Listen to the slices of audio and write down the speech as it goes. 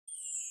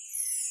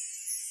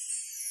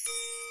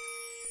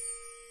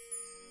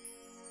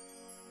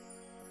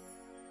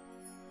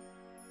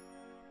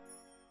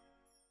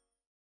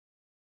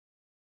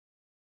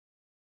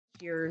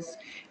years,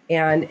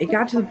 and it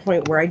got to the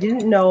point where I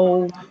didn't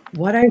know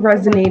what I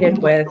resonated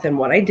with and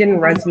what I didn't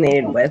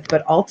resonate with.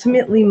 But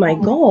ultimately, my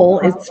goal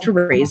is to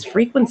raise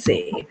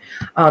frequency,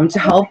 to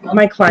help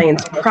my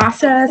clients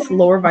process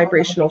lower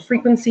vibrational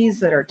frequencies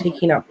that are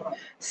taking up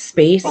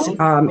space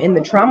in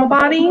the trauma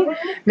body,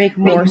 make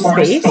more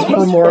space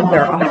for more of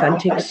their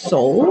authentic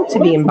soul to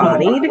be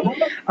embodied,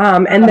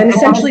 and then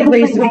essentially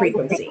raise the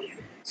frequency.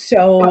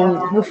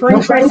 So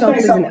referring to myself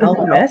as an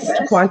alchemist,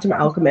 quantum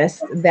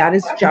alchemist, that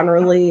is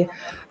generally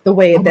the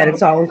way that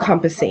it's all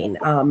encompassing.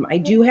 I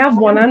do have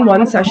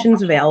one-on-one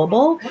sessions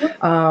available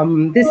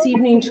this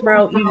evening,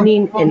 tomorrow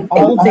evening, and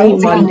all day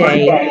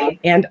Monday.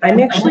 And I'm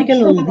actually going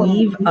to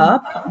leave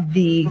up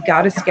the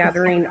Goddess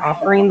Gathering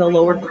offering the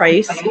lower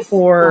price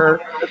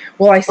for,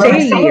 well, I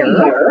say a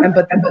year,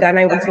 but then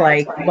I was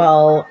like,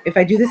 well, if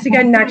I do this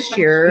again next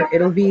year,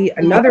 it'll be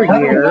another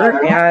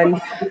year. And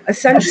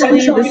essentially,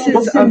 this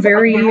is a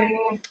very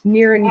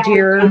near and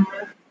dear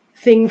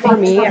thing for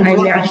me. I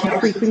match the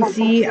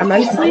frequency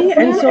immensely,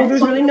 and so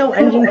there's really no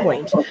ending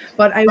point.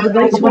 But I would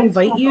like to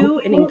invite you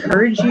and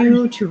encourage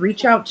you to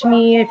reach out to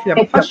me if you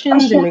have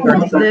questions in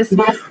regards to this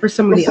or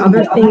some of the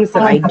other things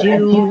that I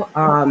do.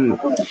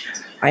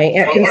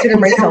 I consider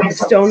myself a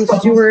stone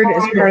steward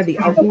as part of the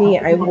alchemy.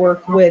 I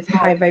work with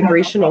high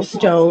vibrational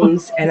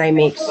stones, and I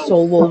make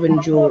soul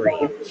woven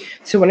jewelry.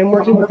 So when I'm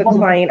working with a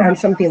client on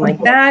something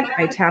like that,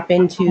 I tap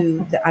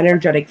into the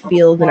energetic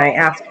field and I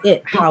ask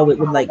it how it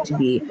would like to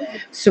be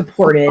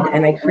supported,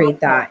 and I create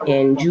that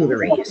in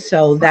jewelry.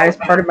 So that is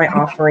part of my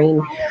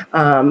offering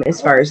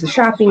as far as the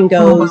shopping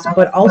goes.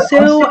 But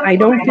also, I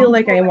don't feel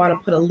like I want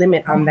to put a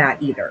limit on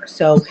that either.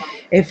 So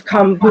if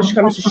push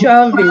comes to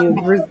shove and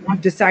you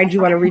decide you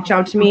want to reach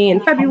out to me in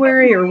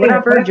February or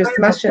whatever, just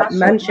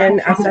mention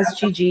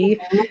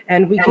SSGG,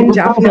 and we can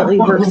definitely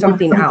work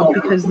something out,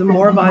 because the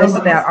more of us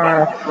that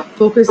are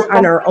focused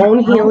on our own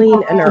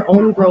healing and our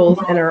own growth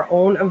and our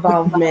own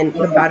involvement,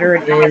 the better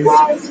it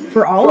is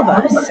for all of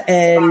us.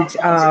 And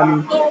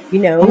you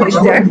know,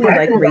 exactly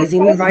like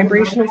raising the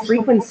vibrational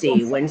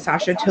frequency. When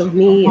Sasha told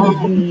me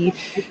the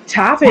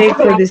topic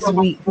for this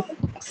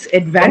week's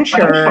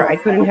adventure, I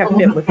couldn't have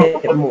fit with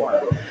it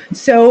more.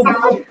 So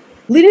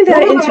leading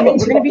that into what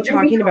we're going to be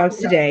talking about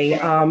today,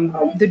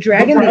 the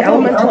dragon, the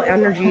elemental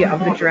energy of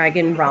the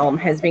dragon realm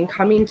has been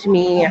coming to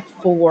me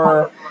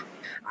for,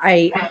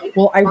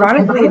 well,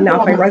 ironically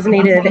enough, I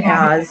resonated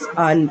as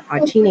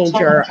a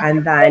teenager,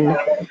 and then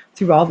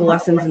through all the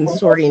lessons in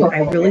sorting, I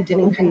really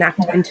didn't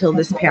connect until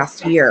this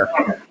past year.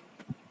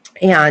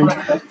 And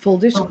full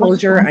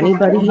disclosure,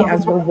 anybody,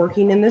 as we're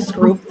working in this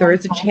group, there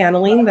is a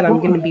channeling that I'm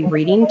going to be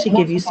reading to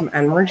give you some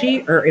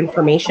energy or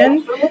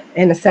information,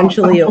 and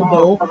essentially it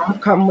will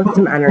come with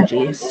some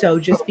energy.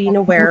 So just being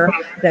aware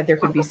that there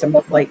could be some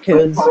light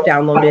codes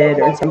downloaded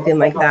or something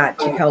like that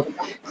to help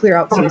clear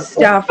out some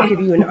stuff, give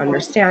you an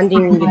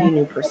understanding, give you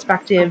new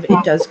perspective.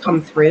 It does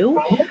come through.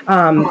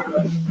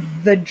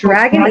 The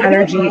dragon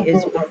energy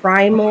is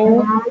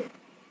primal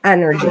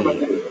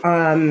energy.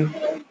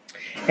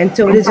 And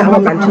so it is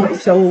elemental.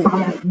 So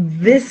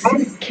this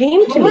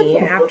came to me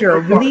after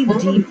a really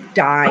deep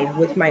dive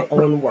with my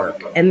own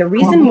work. And the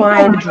reason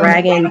why the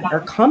dragons are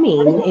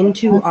coming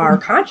into our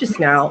consciousness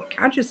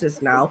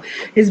now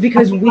is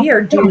because we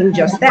are doing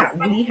just that.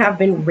 We have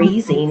been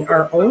raising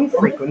our own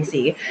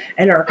frequency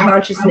and our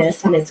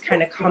consciousness, and it's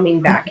kind of coming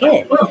back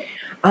in.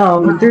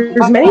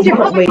 There's many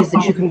different ways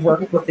that you can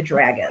work with the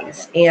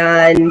dragons,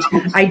 and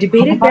I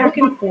debated back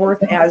and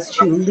forth as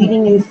to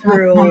leading you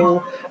through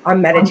a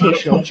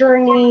meditational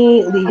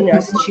journey, leading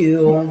us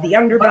to the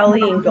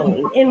underbelly and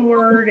going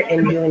inward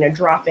and doing a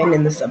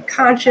drop-in the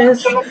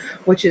subconscious,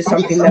 which is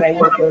something that I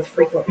work with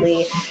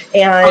frequently.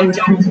 And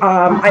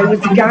I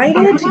was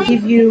guided to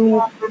give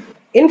you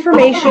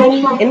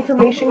information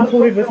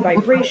coded with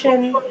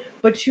vibration,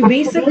 but to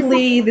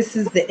basically, this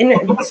is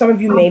some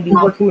of you may be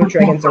working with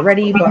dragons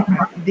already, but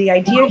the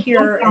idea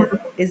here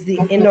is the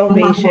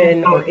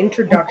innovation or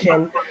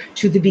introduction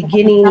to the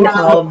beginning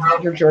of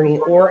your journey,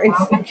 or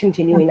it's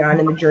continuing on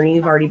in the journey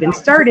you've already been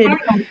started,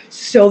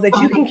 so that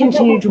you can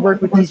continue to work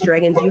with these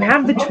dragons. You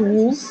have the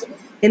tools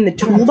in the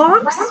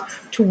toolbox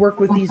to work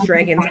with these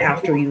dragons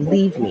after you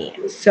leave me.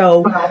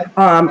 So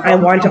I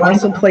want to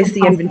also place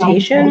the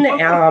invitation.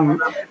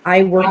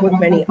 I work with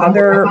many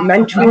other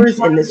mentors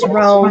in this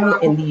realm,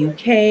 in the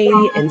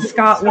UK, in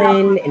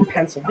Scotland, in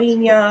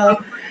Pennsylvania,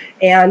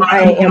 and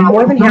I am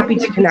more than happy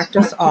to connect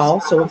us all.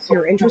 So if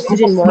you're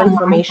interested in more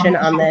information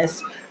on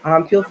this,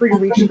 feel free to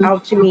reach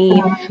out to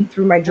me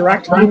through my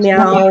direct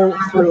email,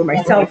 through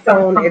my cell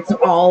phone. It's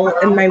all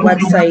in my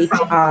website.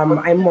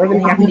 I'm more than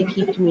happy to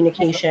keep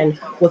communication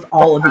with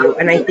all of you.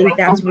 And I think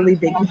that's a really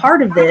big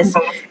part of this,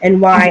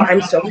 and why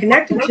I'm so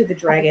connected to the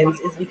dragons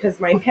is because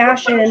my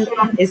passion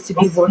is to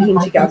be working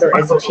together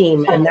as a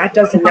team, and that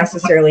doesn't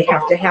necessarily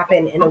have to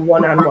happen in a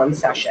one-on-one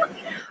session.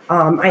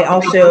 I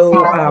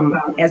also,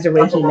 as a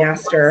Reiki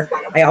master,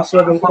 I also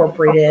have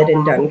incorporated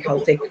and done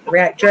Celtic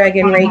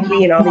Dragon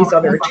Reiki and all these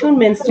other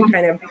attunements to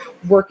kind of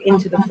work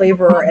into the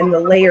flavor and the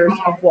layers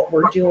of what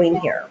we're doing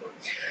here.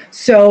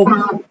 So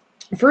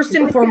first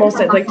and foremost,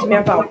 I'd like to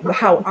map out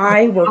how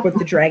I work with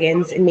the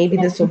dragons, and maybe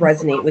this will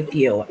resonate with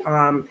you.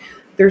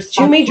 There's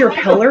two major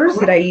pillars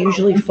that I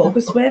usually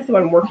focus with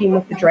when working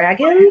with the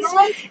dragons.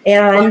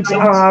 And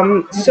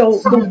so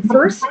the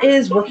first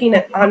is working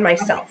on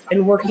myself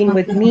and working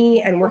with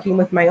me and working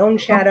with my own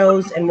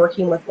shadows and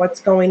working with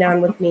what's going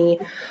on with me.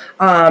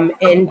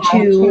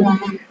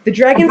 The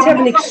dragons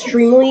have an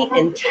extremely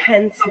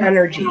intense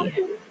energy.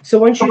 So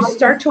once you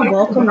start to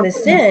welcome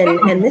this in,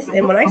 and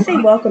when I say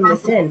welcome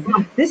this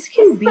in, this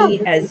can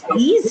be as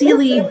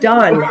easily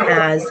done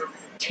as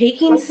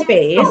taking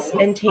space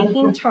and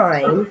taking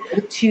time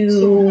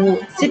to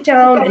sit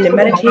down in a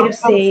meditative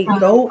state,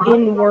 go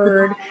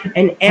inward,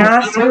 and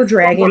ask your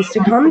dragons to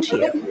come to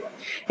you.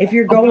 If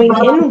you're going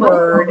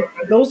inward,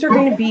 those are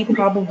going to be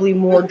probably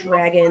more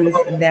dragons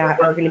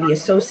that are going to be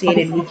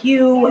associated with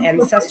you,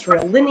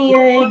 ancestral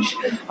lineage,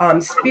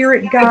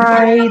 spirit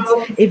guides.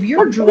 If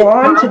you're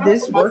drawn to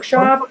this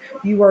workshop,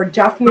 you are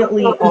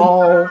definitely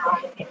all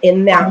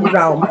in that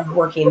realm of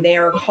working. They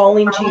are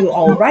calling to you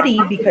already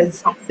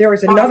because there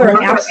is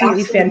another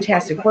absolutely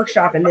fantastic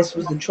workshop and this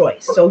was the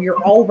choice. So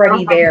you're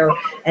already there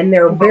and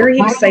they're very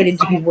excited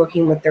to be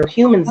working with their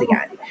humans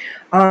again.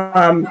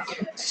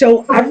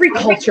 So every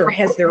culture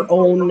has their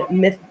own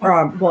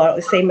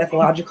well, say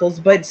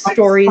mythologicals, but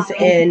stories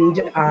and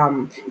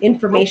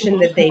information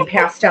that they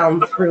pass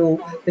down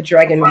through the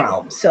dragon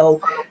realm. So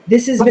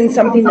this has been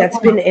something that's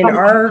been in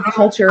our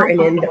culture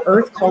and in the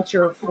earth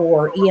culture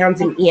for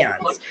eons and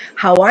eons.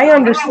 How I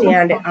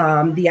understand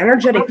the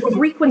energetic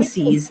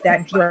frequencies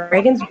that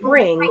dragons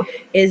bring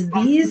is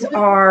these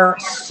are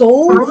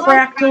soul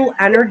fractal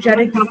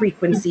energetic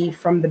frequency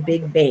from the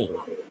Big Bang.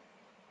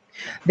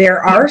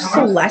 There are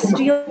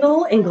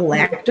celestial and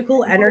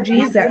galactical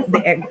energies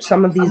that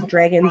some of these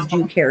dragons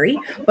do carry,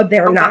 but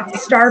they're not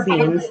star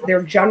beings.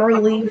 They're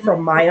generally,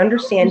 from my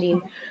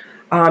understanding,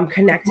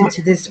 connected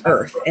to this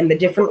earth, and the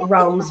different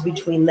realms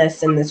between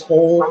this and this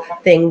whole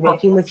thing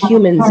working with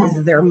humans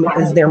is their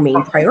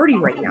main priority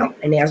right now.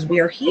 And as we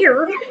are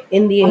here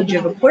in the age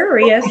of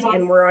Aquarius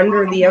and we're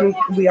under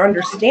we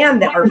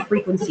understand that our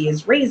frequency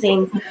is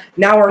raising,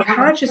 now our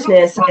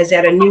consciousness is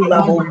at a new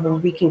level where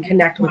we can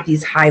connect with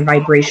these high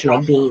vibrational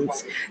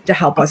beings to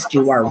help us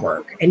do our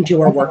work and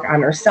do our work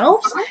on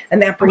ourselves. And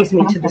that brings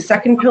me to the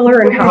second pillar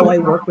and how I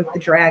work with the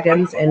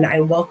dragons, and I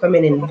welcome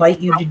and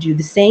invite you to do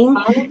the same,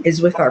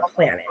 is with our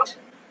planet.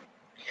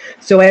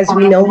 So as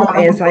we know,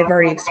 as I've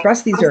already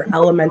expressed, these are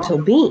elemental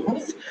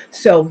beings.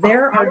 So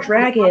there are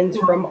dragons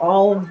from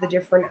all of the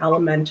different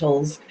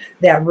elementals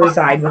that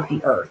reside with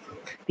the earth.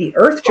 The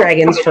earth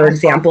dragons, for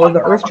example,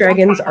 the earth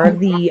dragons are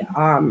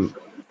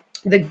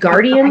the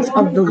guardians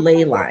of the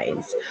ley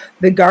lines,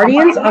 the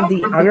guardians of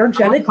the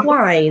energetic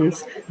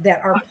lines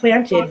that are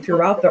planted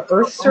throughout the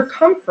Earth's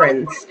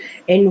circumference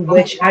in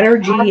which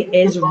energy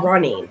is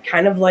running,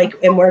 kind of like,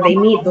 and where they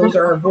meet, those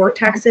are our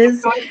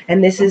vortexes,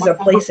 and this is a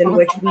place in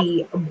which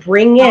we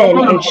bring in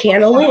and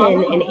channel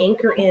in and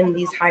anchor in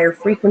these higher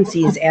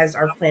frequencies as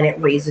our planet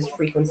raises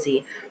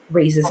frequency,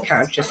 raises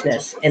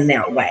consciousness in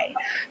that way.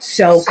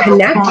 So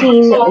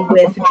connecting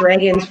with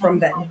dragons from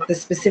the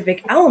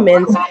specific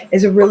elements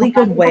is a really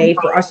good way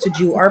for us to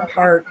do our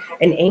part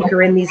and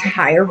anchor in these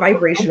higher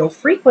vibrational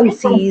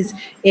frequencies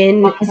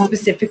in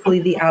specifically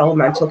the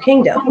elemental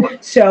kingdom.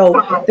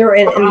 So they're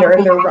in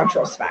their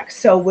retrospect.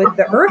 So with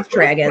the earth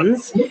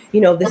dragons, you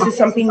know, this is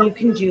something you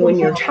can do in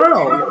your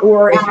town,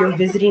 or if you're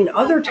visiting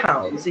other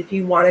towns, if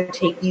you want to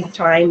take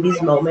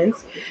these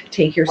moments,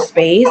 take your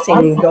space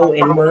and go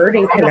inward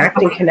and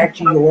connect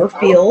your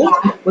field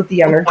with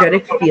the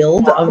energetic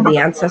field of the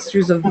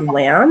ancestors of the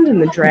land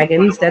and the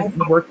dragons that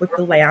work with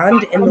the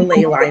land and the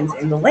ley lines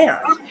in the land.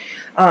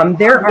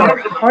 There are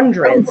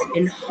hundreds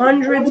and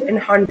hundreds and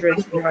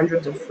hundreds and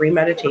hundreds of free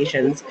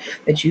meditations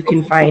that you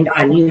can find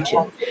on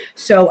YouTube.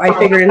 So I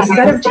figured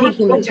instead of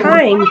taking the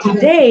time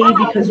today,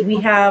 because we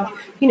have,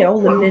 you know,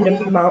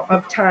 limited amount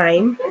of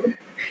time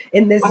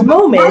in this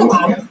moment,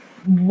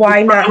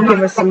 why not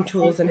give us some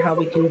tools on how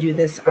we can do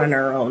this on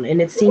our own?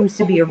 And it seems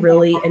to be a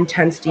really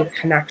intense, deep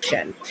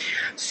connection.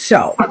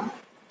 So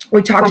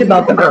we talked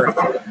about the earth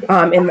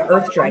and the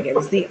earth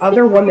dragons. The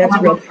other one that's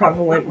real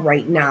prevalent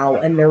right now,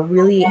 and they're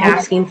really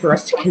asking for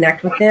us to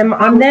connect with them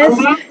on this,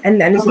 and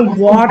then is the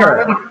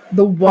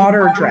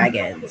water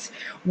dragons.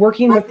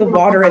 Working with the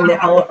water and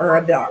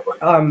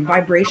the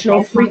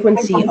vibrational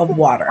frequency of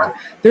water.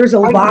 There's a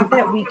lot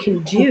that we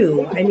can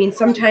do. I mean,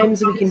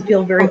 sometimes we can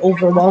feel very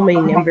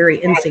overwhelming and very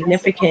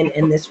insignificant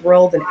in this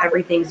world, and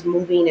everything's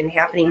moving and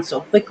happening so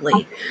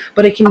quickly.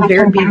 But it can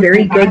be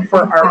very good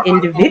for our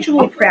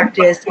individual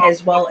practice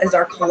as well as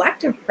our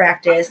collective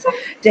practice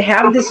to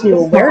have this new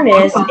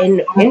awareness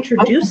and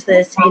introduce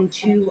this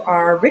into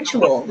our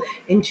ritual,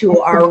 into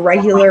our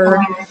regular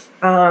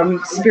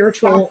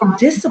spiritual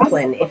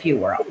discipline, if you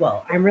will.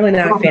 Well, I'm really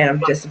not a fan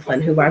of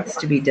discipline. Who wants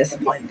to be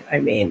disciplined? I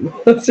mean,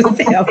 let's just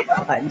have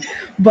fun.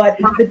 But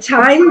the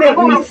time that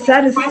we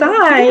set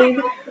aside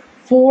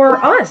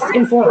for us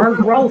and for our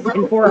growth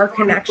and for our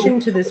connection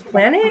to this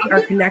planet,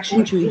 our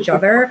connection to each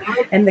other,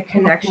 and the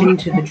connection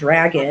to the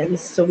dragons,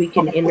 so we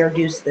can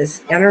introduce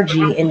this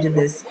energy into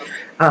this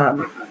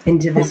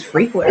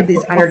frequency,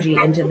 this energy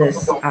into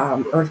this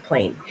earth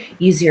plane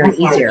easier and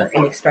easier,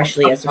 and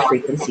especially as the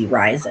frequency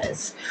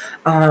rises.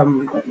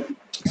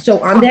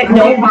 So on that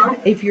note,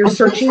 if you're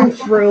searching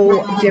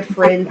through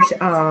different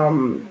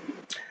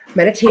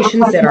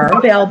meditations that are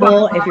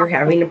available, if you're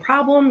having a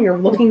problem, you're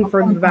looking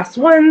for the best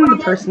one, the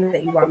person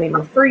that you want me to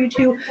refer you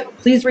to,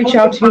 please reach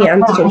out to me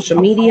on social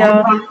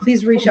media.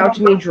 Please reach out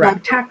to me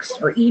direct text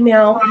or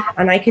email,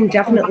 and I can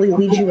definitely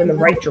lead you in the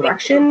right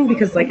direction,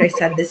 because like I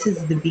said, this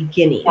is the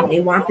beginning. They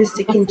want this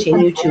to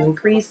continue to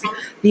increase,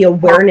 the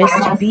awareness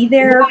to be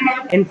there,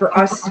 and for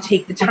us to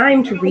take the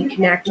time to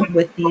reconnect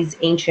with these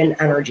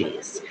ancient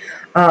energies.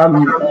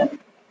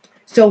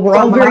 So we're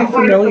all very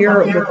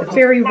familiar with the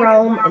fairy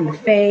realm and the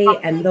fae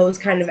and those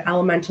kind of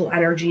elemental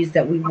energies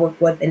that we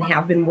work with and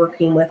have been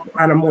working with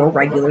on a more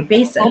regular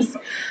basis.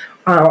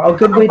 A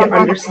good way to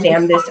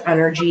understand this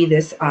energy,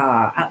 this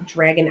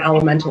dragon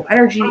elemental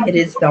energy, it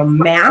is the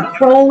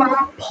macro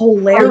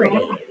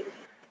polarity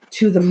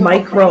to the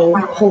micro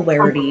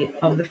polarity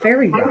of the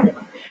fairy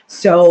realm.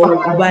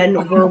 So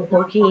when we're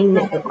working in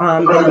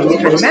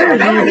those kind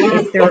of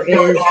energies, if there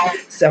is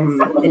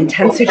some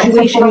intense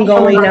situation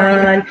going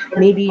on,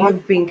 maybe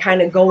you've been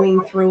kind of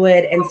going through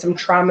it and some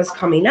traumas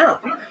coming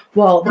up,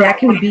 well, that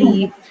can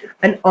be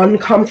an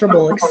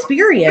uncomfortable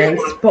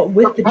experience. But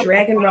with the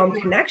dragon realm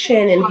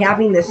connection and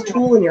having this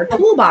tool in your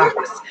toolbox,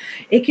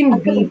 it can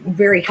be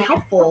very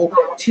helpful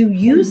to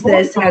use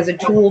this as a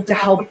tool to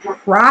help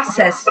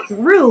process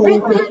through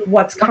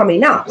what's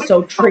coming up.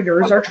 So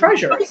triggers are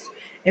treasures.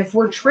 If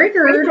we're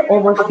triggered or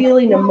we're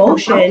feeling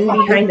emotion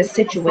behind a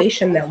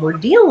situation that we're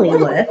dealing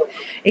with,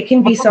 it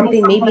can be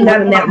something maybe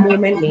not in that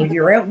moment, maybe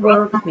you're at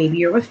work, maybe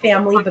you're with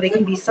family, but it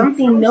can be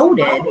something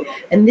noted,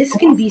 and this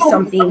can be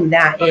something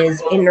that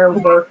is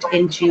worked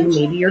into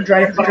maybe your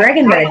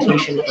dragon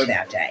meditation for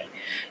that day.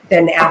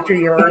 Then after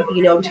you're,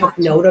 took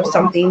note of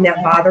something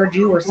that bothered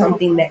you or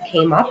something that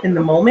came up in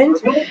the moment,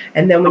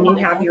 and then when you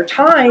have your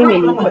time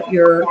and you put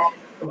your,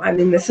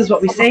 this is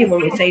what we say when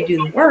we say do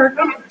the work.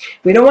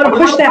 We don't want to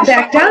push that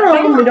back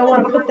down. We don't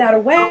want to put that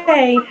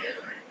away.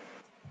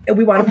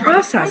 We want to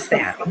process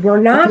that.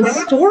 We're not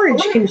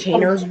storage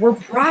containers. We're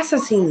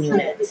processing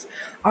units.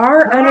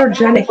 Our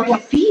energetic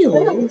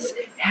fields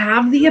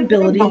have the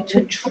ability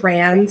to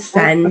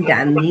transcend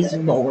down these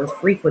lower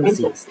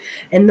frequencies.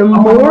 And the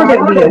more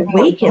that we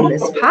awaken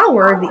this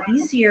power, the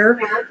easier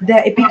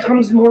that it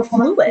becomes more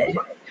fluid.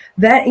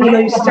 That,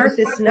 you start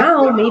this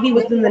now, maybe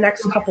within the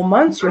next couple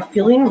months, you're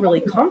feeling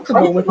really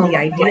comfortable with the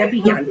idea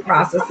behind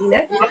processing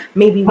it.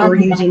 Maybe we're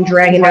using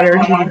dragon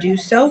energy to do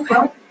so.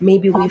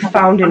 Maybe we've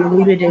found and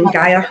rooted in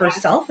Gaia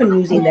herself and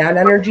using that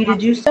energy to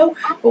do so.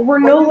 But we're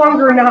no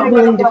longer not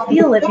willing to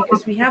feel it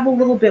because we have a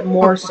little bit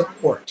more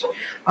support.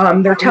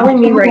 They're telling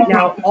me right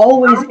now,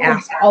 always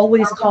ask,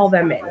 always call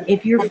them in.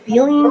 If you're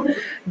feeling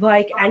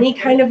like any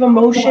kind of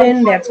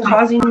emotion that's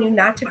causing you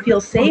not to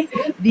feel safe,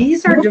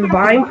 these are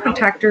divine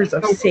protectors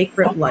of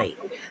sacred light.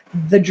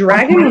 The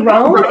dragon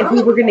realm, if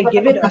we were going to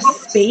give it a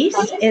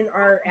space in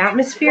our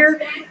atmosphere,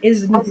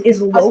 is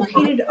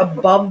located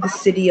above the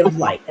city of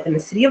light. And the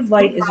city of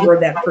light is where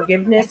that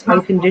forgiveness,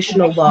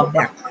 unconditional love,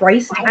 that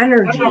Christ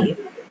energy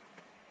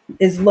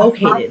is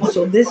located.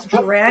 So this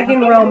dragon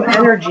realm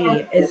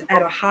energy is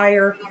at a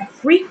higher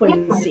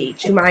frequency,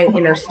 to my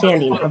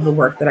understanding of the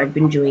work that I've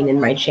been doing in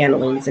my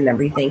channelings and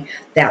everything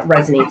that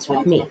resonates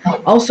with me.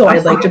 Also,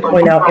 I'd like to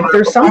point out, if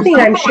there's something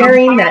I'm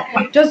sharing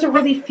that doesn't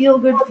really feel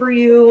good for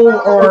you,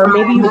 or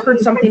maybe you've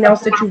heard something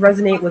else that you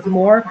resonate with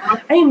more,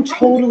 I am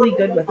totally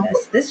good with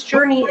this. This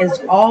journey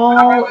is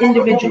all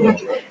individual,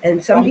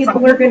 and some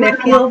people are going to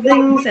feel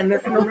things and they're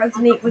going to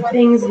resonate with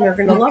things and they're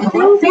going to love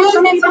things, and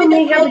some people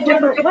may have a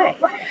different way.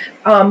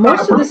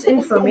 Most of this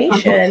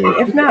information,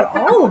 if not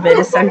all of it,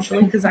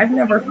 essentially, because I've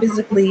never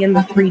physically in the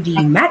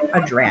 3D met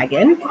a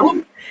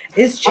dragon,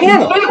 is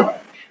channeled.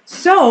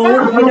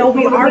 So,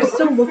 we are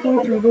still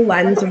looking through the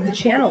lens of the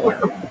channeler.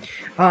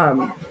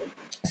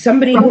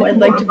 Somebody who I'd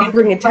like to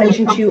bring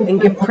attention to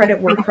and give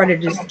credit where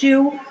credit is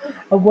due,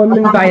 a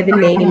woman by the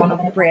name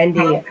of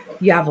Brandy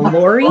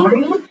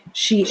Yavalori.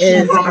 She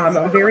is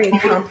a very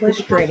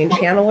accomplished dragon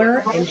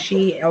channeler, and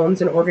she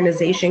owns an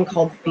organization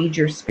called Feed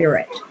Your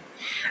Spirit.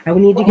 I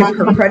would need to give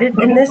her credit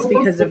in this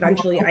because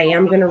eventually I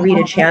am going to read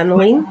a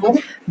channeling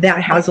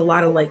that has a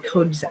lot of light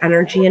codes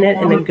energy in it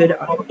and a good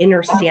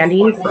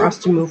understanding for us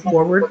to move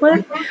forward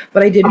with.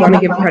 But I did want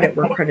to give credit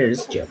where credit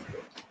is due.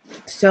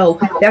 So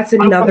that's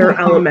another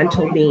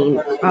elemental being,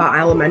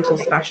 elemental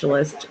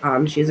specialist.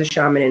 She's a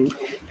shaman in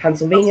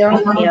Pennsylvania,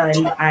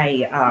 and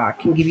I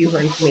can give you her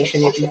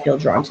information if you feel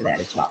drawn to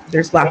that as well.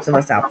 There's lots of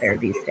us out there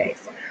these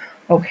days.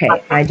 Okay,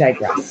 I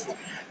digress.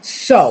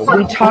 So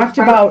we talked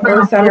about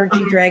earth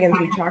energy dragons.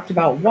 We talked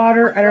about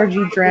water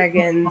energy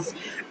dragons.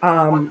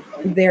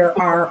 There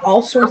are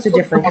all sorts of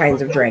different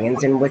kinds of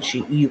dragons in which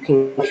you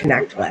can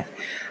connect with.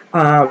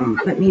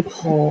 Let me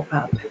pull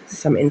up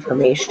some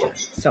information.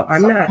 So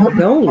I'm not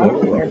going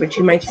anywhere, but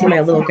you might see my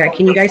little guy.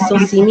 Can you guys still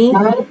see me?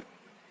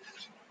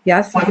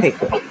 Yes? Okay,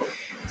 cool.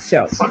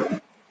 So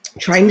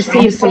trying to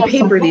save some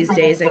paper these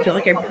days. I feel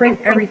like I print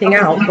everything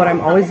out, but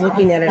I'm always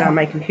looking at it on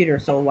my computer.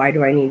 So why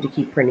do I need to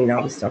keep printing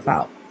all this stuff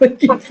out?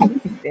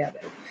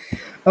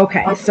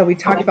 Okay, so we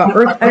talked about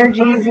earth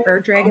energies,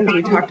 earth dragons.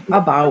 We talked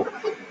about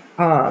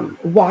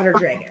water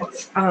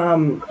dragons.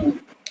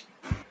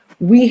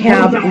 We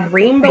have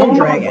rainbow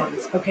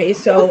dragons. Okay,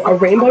 so a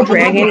rainbow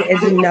dragon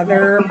is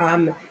another,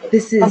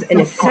 this is an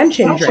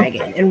ascension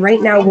dragon. And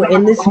right now we're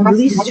in this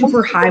really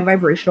super high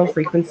vibrational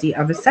frequency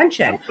of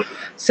ascension.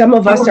 Some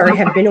of us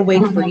have been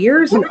awake for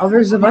years, and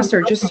others of us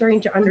are just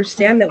starting to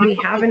understand that we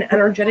have an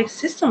energetic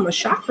system, a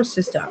chakra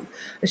system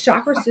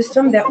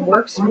that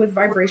works with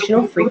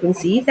vibrational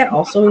frequency that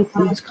also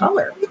includes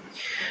color.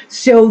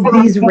 So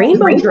these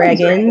rainbow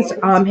dragons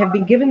have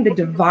been given the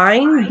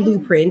divine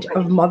blueprint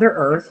of Mother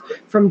Earth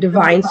from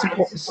divine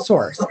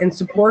source and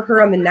support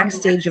her on the next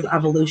stage of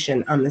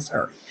evolution on this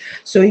earth.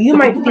 So you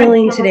might be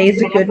feeling today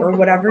is a good, or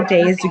whatever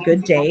day is a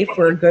good day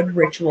for a good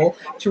ritual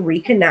to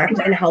reconnect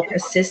and help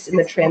assist in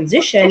the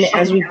transition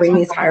as we bring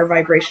these higher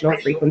vibrational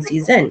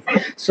frequencies in.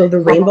 So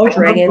the rainbow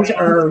dragons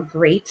are a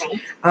great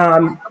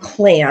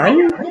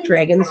clan.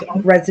 Dragons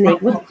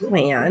resonate with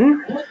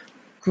clan.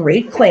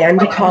 Great clan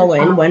to call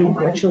in when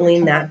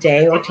ritualing that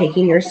day or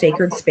taking your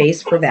sacred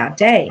space for that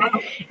day.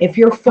 If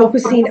you're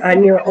focusing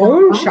on your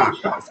own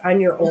chakras,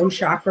 on your own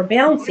chakra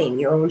balancing,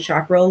 your own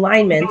chakra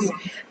alignments,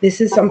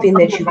 this is something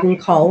that you can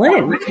call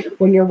in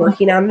when you're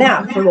working on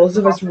that. For those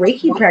of us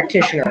Reiki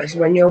practitioners,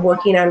 when you're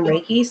working on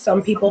Reiki,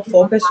 some people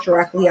focus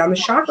directly on the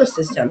chakra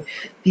system.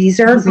 These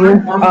are a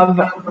group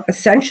of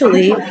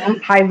essentially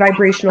high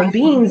vibrational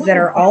beings that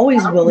are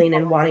always willing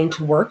and wanting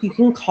to work. You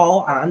can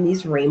call on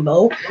these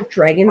rainbow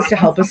dragons to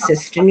help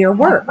assist in your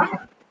work.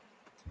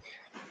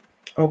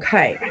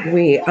 Okay,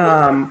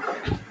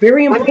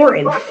 very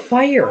important,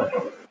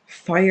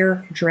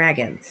 fire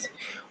dragons.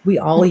 We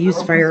all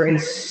use fire in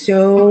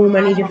so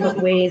many different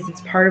ways.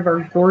 It's part of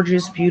our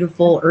gorgeous,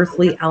 beautiful,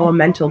 earthly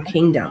elemental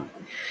kingdom.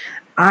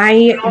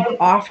 I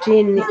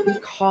often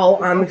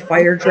call on the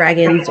fire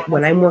dragons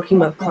when I'm working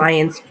with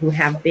clients who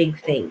have big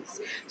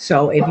things.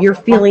 So if you're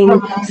feeling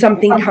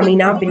something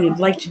coming up and you'd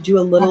like to do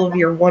a little of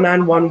your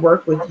one-on-one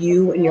work with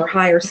you and your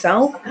higher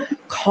self,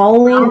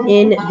 calling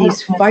in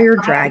these fire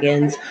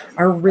dragons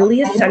are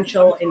really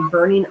essential in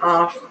burning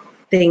off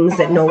things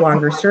that no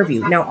longer serve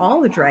you. Now,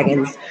 all the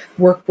dragons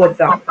work with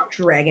the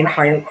dragon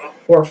fire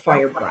or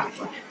fire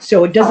breath.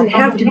 So it doesn't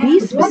have to be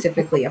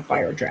specifically a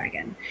fire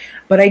dragon.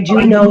 But I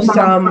do know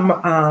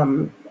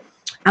some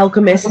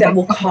alchemists that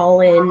will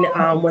call in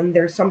when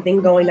there's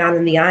something going on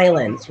in the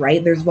islands,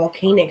 right? There's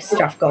volcanic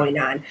stuff going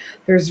on.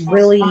 There's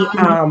really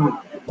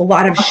a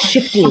lot of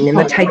shifting in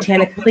the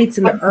tectonic plates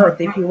in the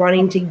earth. If you're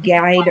wanting to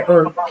guide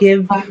or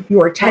give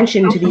your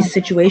attention to these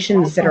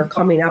situations that are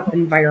coming up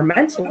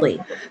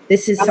environmentally,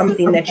 this is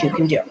something that you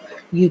can do.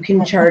 You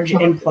can charge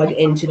and plug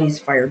into these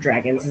fire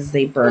dragons as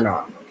they burn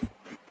off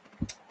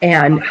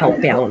and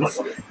help balance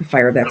the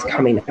fire that's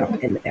coming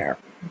up in there.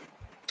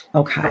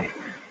 Okay,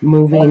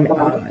 moving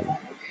on.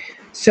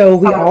 So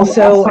we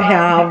also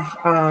have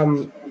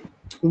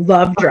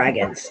love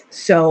dragons.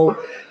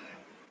 So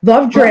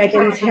love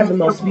dragons have the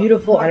most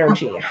beautiful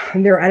energy.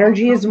 Their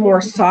energy is more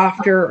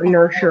softer,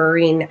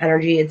 nurturing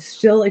energy. It's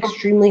still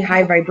extremely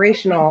high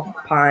vibrational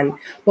upon,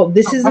 but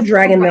this is a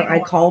dragon that I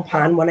call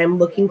upon when I'm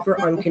looking for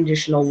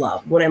unconditional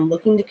love, when I'm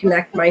looking to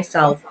connect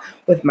myself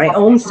with my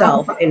own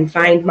self and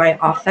find my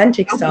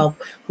authentic self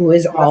who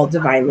is all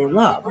divinely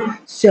love.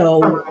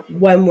 So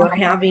when we're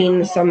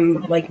having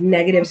some like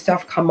negative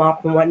stuff come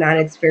up and whatnot,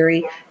 it's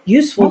very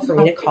useful for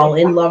me to call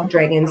in love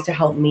dragons to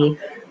help me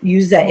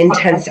use that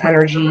intense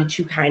energy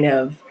to kind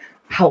of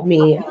help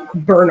me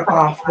burn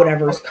off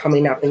whatever's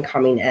coming up and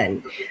coming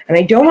in. And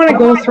I don't want to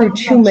go through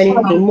too many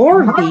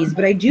more of these,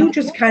 but I do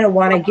just kind of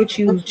want to get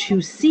you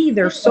to see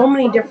there's so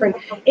many different,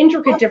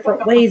 intricate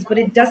different ways, but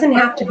it doesn't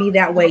have to be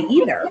that way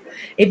either.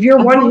 If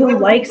you're one who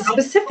likes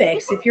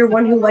specifics, if you're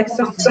one who likes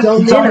to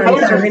zone in on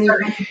certain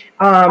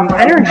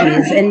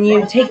energies and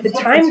you take the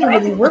time to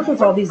really work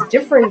with all these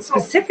different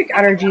specific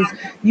energies,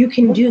 you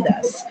can do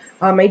this.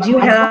 I do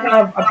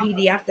have a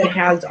PDF that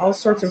has all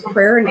sorts of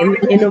prayer and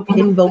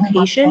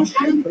invocation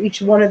for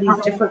each one of these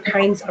different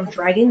kinds of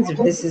dragons. If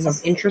this is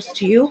of interest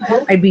to you,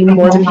 I'd be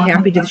more than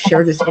happy to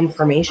share this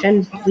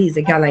information. Please,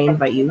 again, I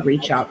invite you,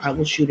 reach out. I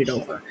will shoot it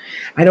over.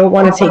 I don't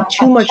want to take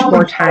too much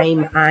more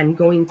time on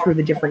going through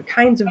the different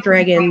kinds of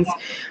dragons,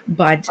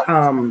 but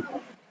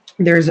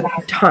there's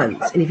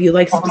tons. And if you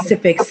like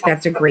specifics,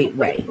 that's a great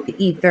way.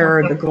 The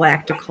ether, the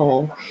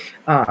galactical,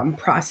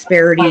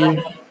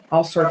 prosperity,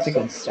 all sorts of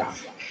good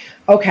stuff.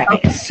 Okay,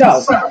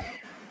 so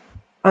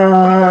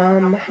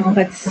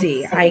let's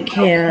see. I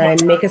can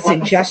make a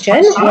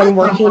suggestion when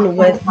working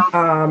with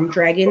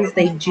dragons.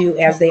 They do,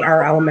 as they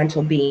are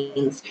elemental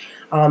beings,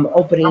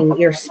 opening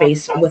your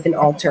space with an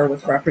altar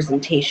with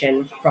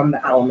representation from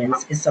the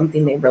elements is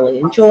something they really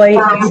enjoy.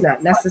 It's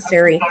not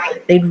necessary.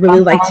 They'd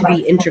really like to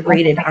be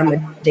integrated on the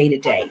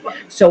day-to-day.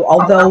 So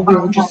although we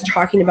were just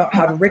talking about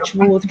how to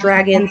ritual with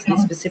dragons and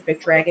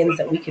specific dragons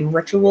that we can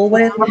ritual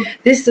with,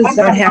 this does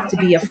not have to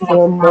be a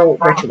formal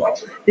ritual.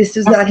 This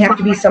does not have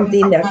to be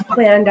something that's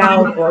planned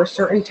out or a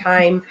certain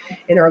time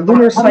in our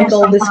lunar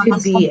cycle. This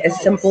could be as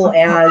simple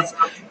as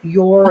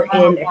you're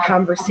in a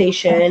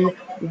conversation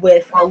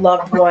with a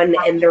loved one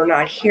and they're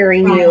not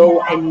hearing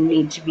you and you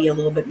need to be a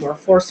little bit more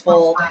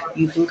forceful.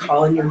 You can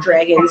call in your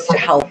dragons to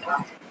help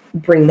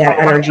bring that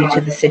energy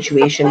to the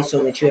situation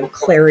so that you have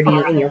clarity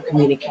in your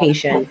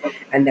communication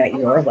and that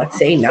you're, let's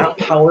say, not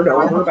powered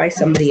over by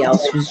somebody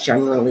else who's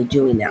generally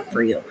doing that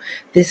for you.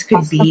 This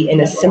could be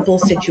in a simple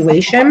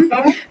situation.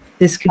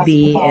 This could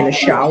be in a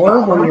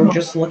shower when you're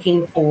just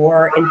looking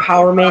for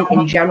empowerment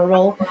in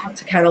general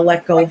to kind of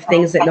let go of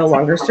things that no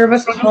longer serve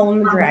us. Call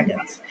in the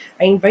dragons.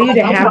 I invite you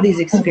to have these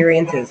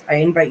experiences. I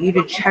invite you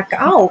to check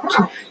out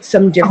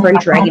some different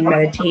dragon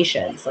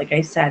meditations. Like I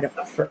said,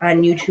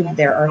 on YouTube,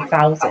 there are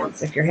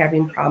thousands. If you're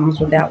having problems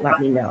with that, let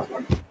me know.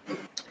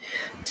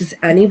 Does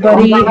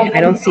anybody,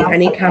 I don't see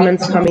any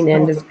comments coming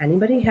in. Does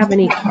anybody have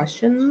any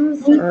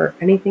questions or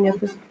anything at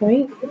this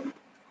point?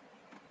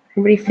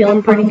 Everybody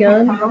feeling pretty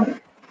good?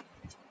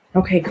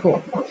 Okay,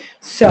 cool.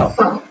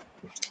 So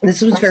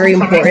this was very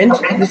important.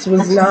 This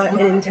was not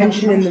an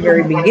intention in the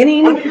very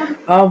beginning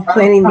of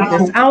planning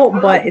this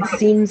out, but it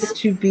seems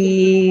to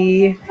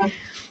be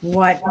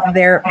what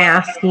they're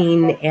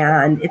asking,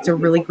 and it's a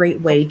really great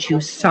way to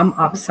sum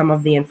up some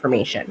of the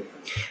information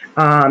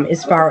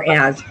as far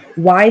as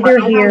why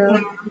they're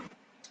here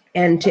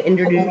and to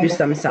introduce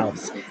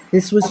themselves.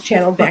 This was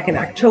channeled back in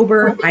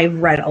October.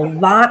 I've read a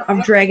lot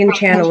of dragon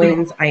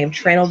channelings. I have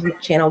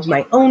channeled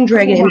my own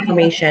dragon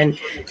information.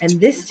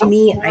 And this, to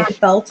me, I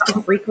felt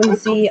the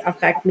frequency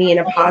affect me in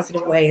a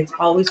positive way. It's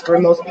always for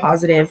the most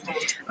positive.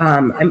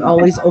 I'm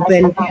always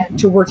open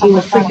to working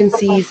with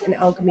frequencies and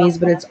alchemies,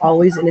 but it's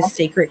always in a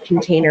sacred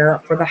container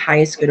for the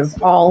highest good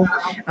of all.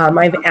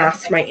 I've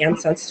asked my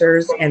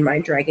ancestors and my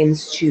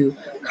dragons to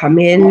come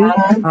in.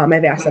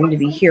 I've asked them to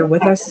be here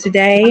with us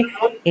today.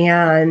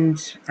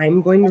 And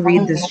I'm going to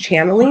read this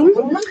channeling.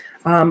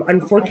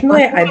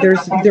 Unfortunately, I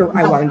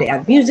wanted to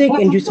add music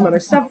and do some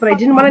other stuff, but I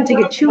didn't want it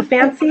to get too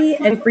fancy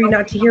and for you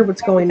not to hear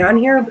what's going on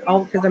here,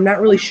 because I'm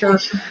not really sure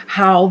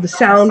how the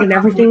sound and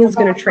everything is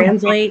going to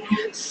translate.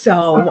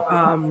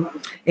 So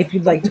if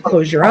you'd like to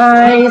close your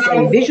eyes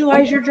and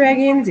visualize your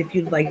dragons, if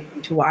you'd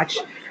like to watch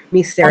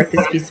me stare at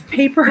this piece of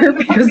paper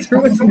because there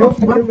was no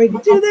other way to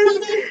do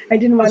this, I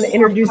didn't want to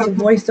introduce a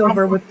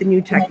voiceover with the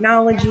new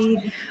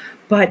technology.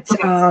 But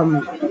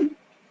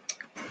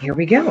here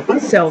we go.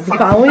 So the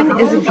following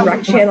is a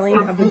direct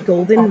channeling of the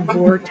Golden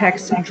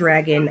Vortex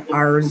Dragon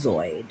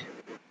Arzoid.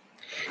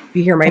 If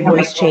you hear my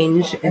voice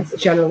change, it's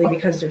generally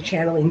because they're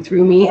channeling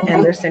through me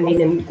and they're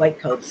sending in light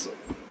codes.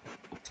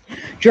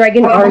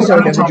 Dragon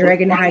Arzoid of the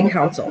Dragon High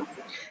Council,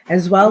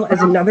 as well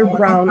as another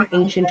brown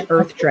ancient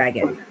earth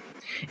dragon.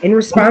 In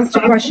response to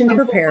questions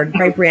prepared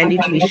by Brandy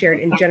to be shared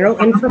in general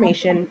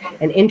information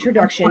and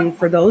introduction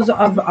for those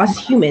of us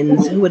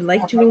humans who would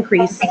like to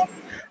increase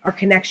our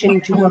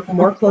connection to work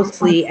more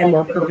closely and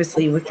more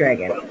purposely with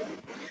Dragon.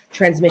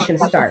 Transmission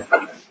start.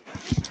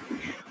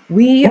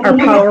 We are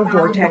power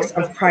vortex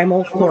of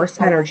primal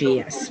force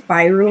energy,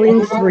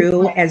 spiraling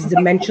through as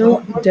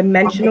dimensional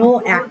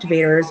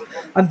activators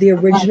of the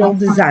original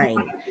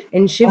design,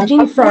 and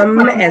shifting from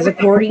as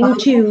according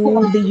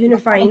to the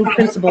unifying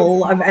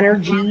principle of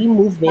energy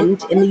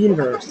movement in the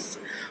universe.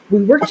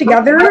 We work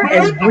together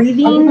as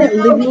breathing,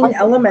 living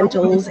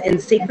elementals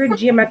and sacred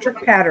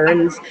geometric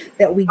patterns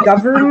that we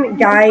govern,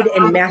 guide,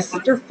 and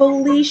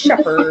masterfully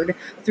shepherd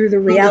through the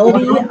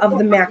reality of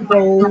the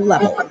macro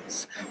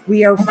levels.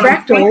 We are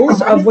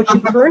fractals of what you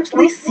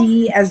currently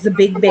see as the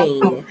Big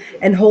Bang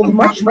and hold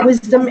much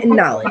wisdom and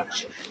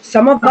knowledge.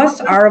 Some of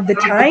us are of the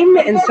time,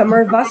 and some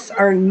of us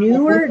are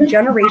newer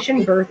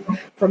generation birth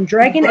from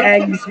dragon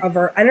eggs of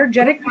our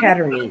energetic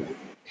patterning.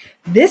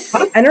 This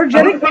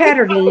energetic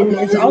patterning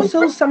is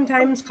also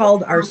sometimes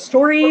called our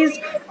stories,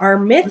 our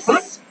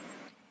myths,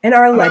 and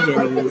our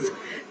legends.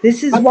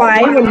 This is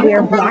why when we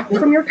are blocked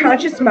from your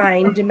conscious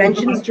mind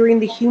dimensions during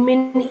the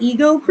human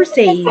ego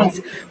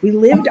crusades, we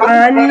lived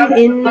on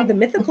in the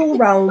mythical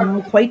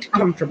realm quite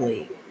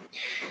comfortably.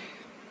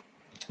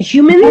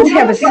 Humans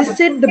have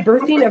assisted the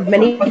birthing of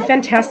many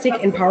fantastic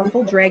and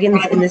powerful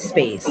dragons in this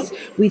space.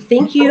 We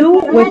thank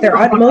you with their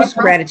utmost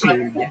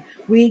gratitude.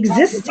 We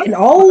exist in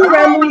all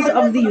realms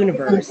of the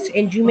universe,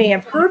 and you may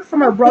have heard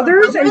from our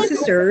brothers and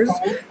sisters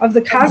of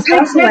the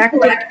cosmic,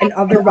 galactic, and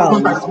other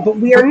realms, but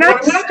we are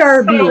not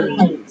star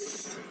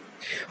beings.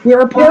 We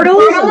are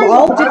portals of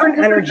all different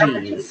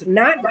energies,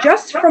 not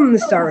just from the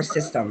star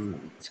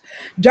system.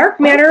 Dark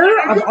matter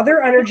of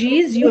other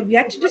energies you have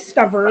yet to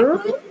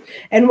discover,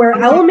 and where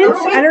elements,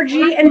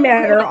 energy, and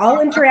matter all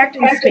interact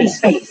in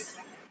space.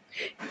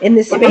 In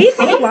this space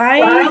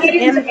lies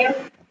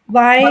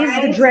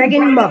the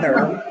Dragon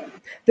Mother,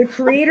 the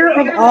creator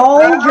of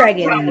all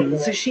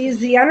dragons. She is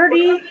the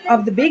energy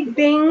of the Big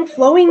Bang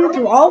flowing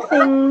through all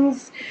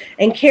things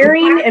and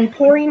carrying and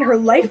pouring her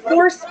life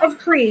force of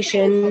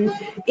creation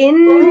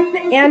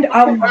in and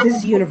of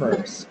this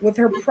universe with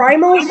her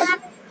primal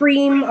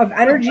stream of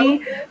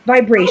energy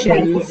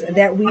vibrations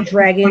that we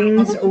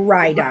dragons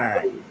ride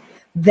on.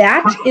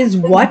 That is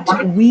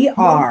what we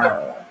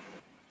are.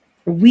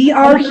 We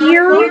are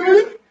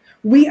here.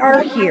 We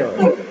are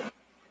here.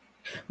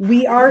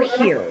 We are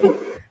here.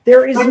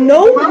 There is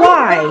no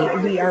why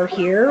we are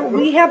here.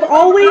 We have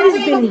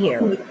always been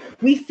here.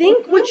 We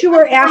think what you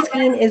are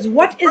asking is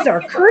what is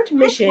our current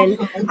mission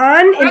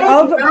on and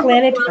of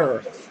planet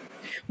Earth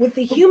with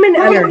the human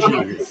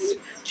energies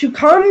to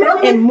come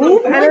and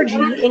move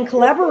energy in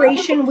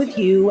collaboration with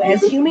you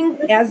as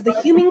the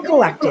human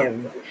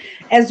collective,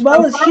 as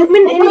well as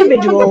human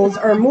individuals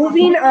are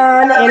moving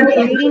on and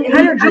creating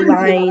energy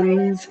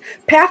lines,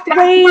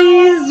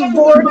 pathways,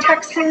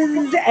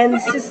 vortexes,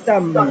 and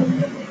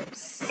systems.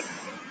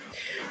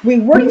 We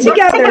work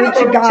together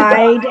to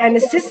guide and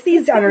assist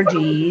these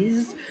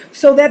energies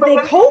so that they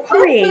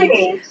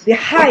co-create the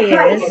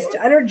highest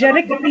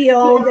energetic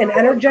field and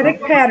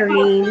energetic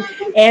patterning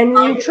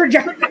and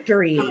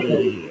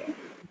trajectory.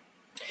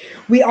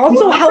 We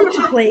also help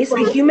to place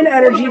the human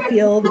energy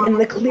field in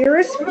the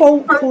clearest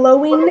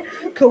flowing,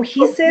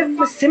 cohesive,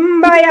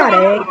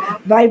 symbiotic,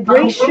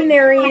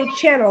 vibrationary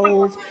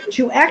channels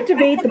to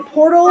activate the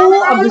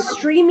portal of the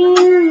streaming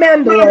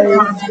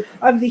mandalas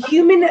of the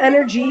human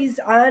energies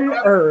on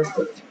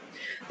Earth.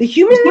 The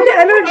human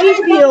energy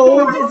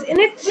field is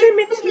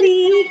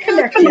intimately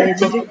connected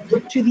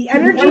to the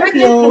energy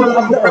field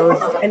of the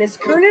Earth and is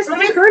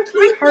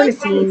currently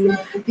harnessing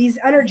these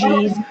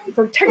energies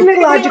for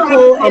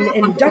technological and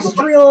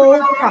industrial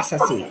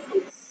processes.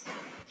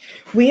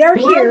 We are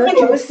here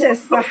to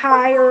assist the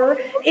higher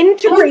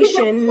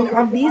integration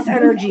of these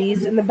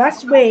energies in the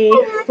best way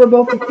for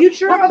both the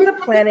future of the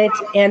planet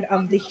and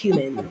of the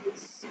humans.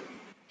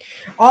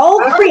 All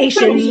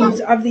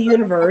creations of the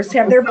universe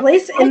have their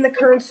place in the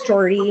current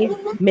story,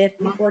 myth,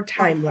 or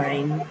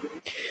timeline.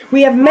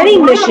 We have many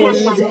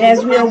missions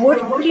as we are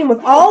working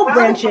with all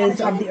branches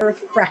of the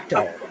Earth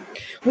fractal.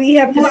 We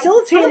have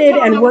facilitated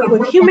and worked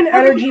with human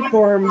energy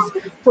forms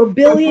for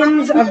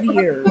billions of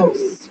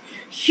years.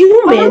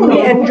 Human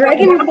and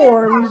dragon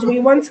forms we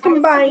once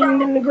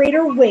combined in a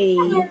greater way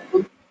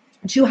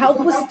to help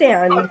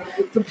withstand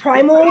the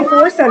primal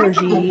force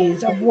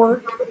energies of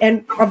Earth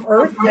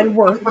and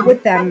work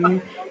with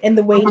them in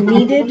the way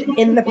needed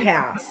in the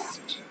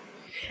past.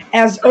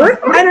 As Earth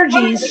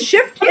energies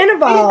shift and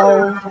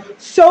evolve,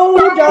 so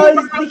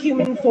does the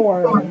human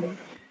form.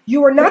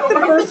 You are not the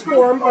first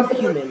form of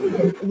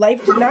human.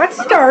 Life did not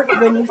start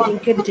when you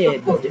think it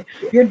did.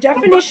 Your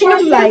definition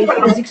of life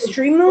is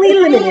extremely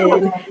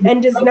limited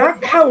and does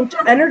not count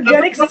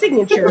energetic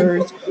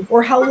signatures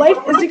or how life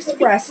is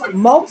expressed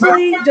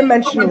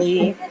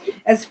multidimensionally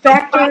as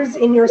factors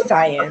in your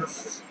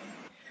science.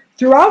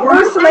 Throughout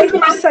Earth's life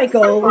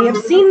cycle, we have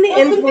seen the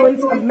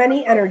influence of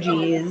many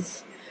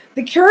energies.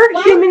 The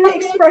current human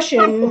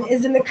expression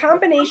is in the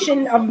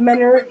combination of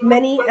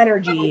many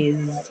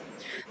energies.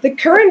 The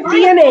current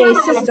DNA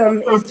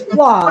system is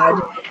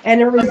flawed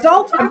and a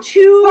result of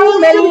too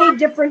many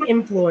different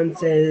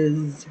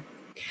influences,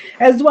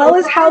 as well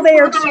as how they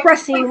are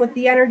expressing with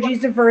the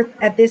energies of Earth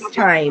at this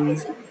time.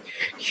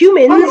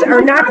 Humans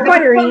are not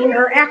firing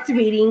or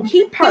activating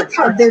key parts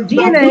of their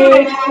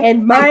DNA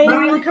and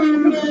mind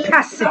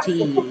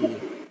capacity.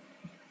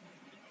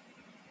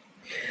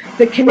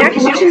 The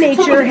connection to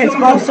nature has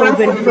also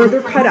been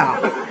further cut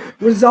off,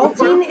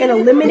 resulting in a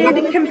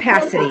limited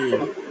capacity.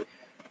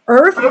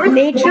 Earth,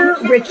 nature,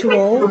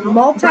 ritual,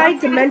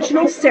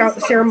 multi-dimensional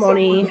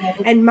ceremony,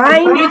 and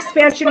mind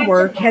expansion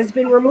work has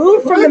been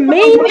removed from the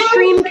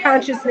mainstream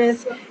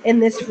consciousness in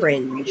this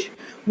fringe.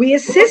 We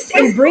assist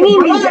in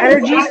bringing these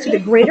energies to the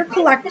greater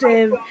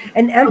collective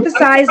and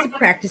emphasize the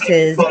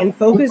practices and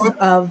focus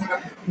of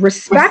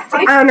respect,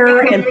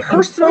 honor, and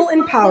personal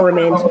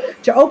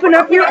empowerment to open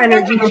up your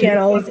energy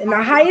channels in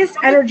the highest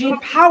energy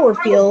power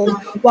field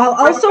while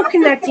also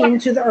connecting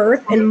to the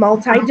Earth and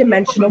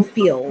multi-dimensional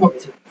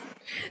field.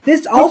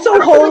 This also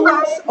holds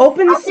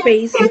open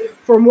space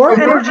for more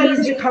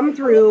energies to come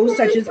through,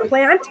 such as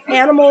plant,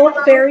 animal,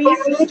 fairies,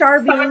 star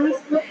beings,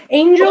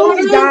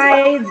 angels,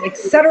 guides,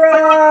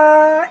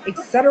 etc.,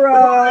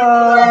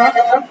 etc.,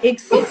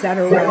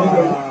 etc.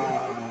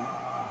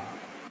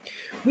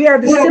 We are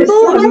the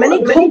symbol of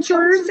many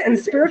cultures and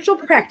spiritual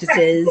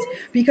practices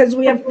because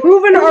we have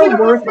proven our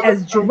worth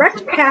as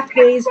direct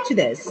pathways to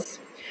this.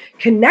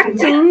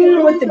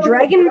 Connecting with the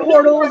dragon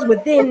portals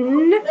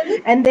within,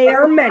 and they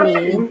are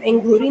many,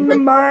 including the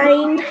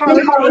mind, heart,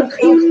 and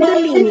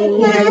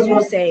kundalini, as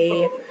you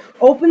say,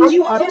 opens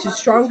you up to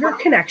stronger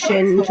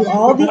connection to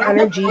all the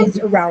energies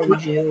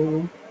around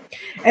you,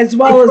 as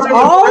well as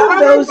all of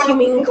those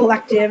human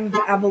collective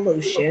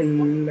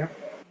evolution.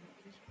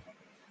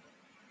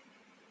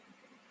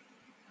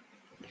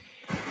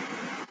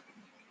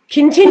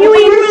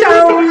 Continuing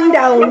sound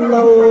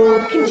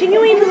download,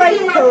 continuing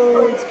light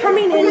codes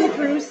coming in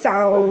through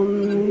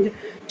sound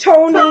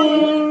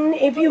Toning,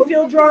 if you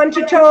feel drawn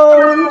to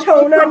tone,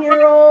 tone on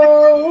your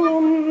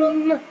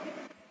own.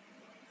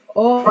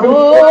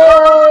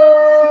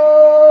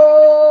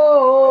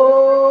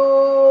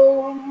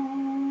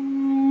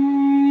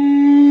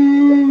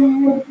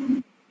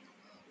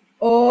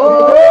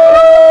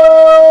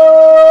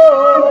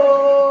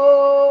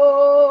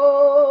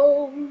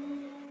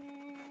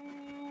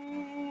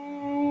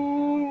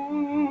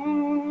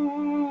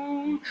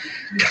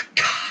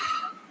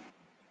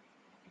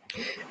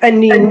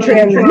 Ending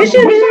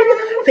transmission.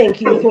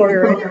 Thank you for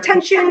your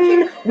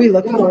attention. We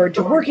look forward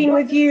to working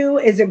with you.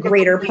 It's a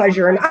greater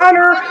pleasure and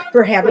honor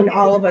for having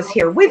all of us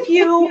here with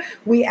you.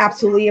 We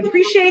absolutely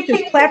appreciate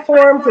this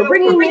platform for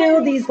bringing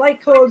you these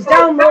light codes,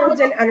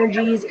 downloads, and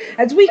energies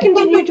as we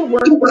continue to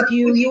work with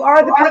you. You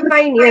are the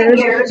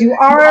pioneers. You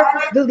are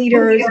the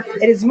leaders.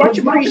 It is much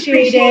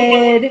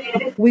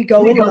appreciated. We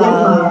go in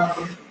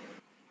love.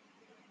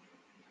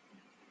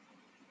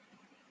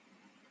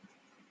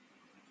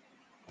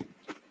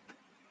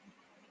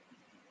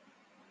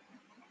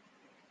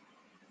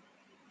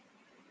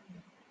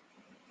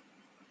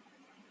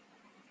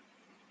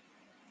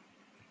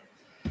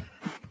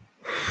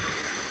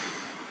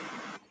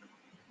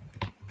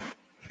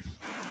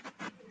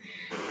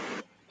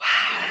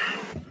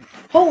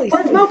 Holy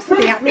smokes,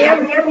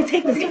 Batman, let me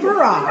take this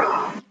fur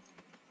off.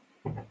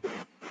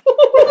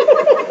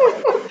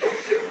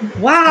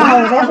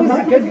 Wow, that was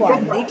a good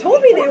one. They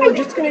told me they were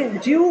just going to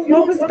do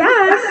what was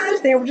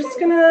best. They were just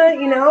going to,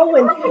 you know,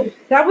 and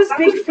that was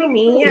big for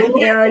me.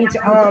 And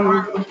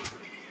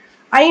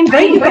I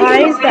invite you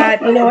guys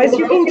that, you know, as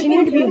you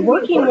continue to be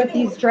working with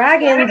these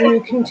dragons and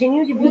you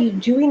continue to be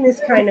doing this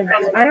kind of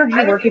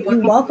energy work, if you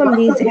welcome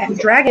these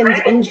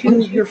dragons into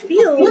your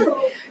field,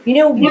 you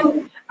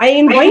know, I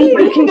invite you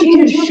to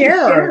continue to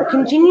share,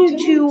 continue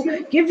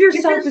to give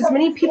yourself as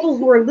many people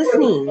who are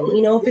listening,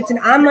 you know, if it's an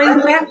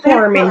online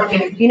platform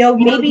and, you know,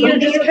 maybe you're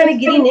just kind of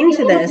getting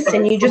into this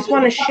and you just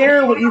want to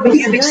share what you've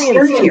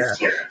experienced here.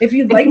 If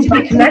you'd like to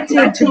be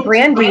connected to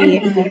Brandy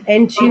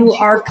and to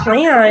our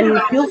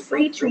clan, feel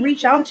free to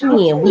reach out to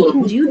me and we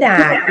can do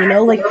that. You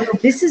know, like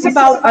this is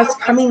about us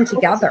coming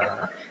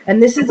together.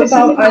 And this is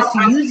about us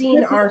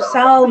using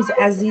ourselves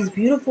as these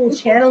beautiful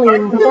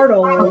channeling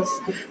portals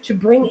to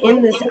bring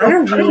in this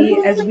energy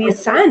as we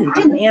ascend.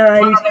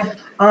 And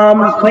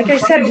like I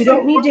said, we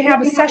don't need to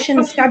have a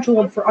session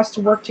scheduled for us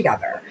to work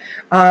together.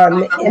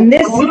 And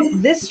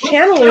this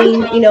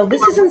channeling, you know,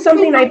 this isn't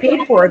something I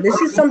paid for. This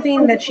is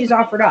something that she's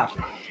offered up.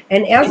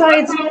 And as I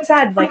had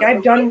said, like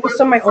I've done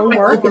some of my own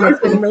work and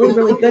it's been really,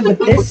 really good, but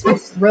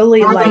this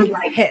really like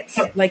hits.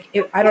 Like,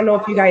 I don't know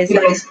if you guys,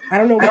 I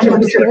don't know what you're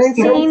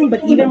experiencing,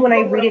 but even when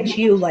I read it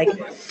to you, like,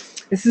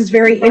 this is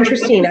very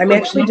interesting. I'm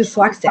actually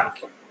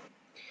dyslexic.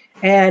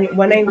 And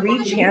when I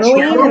read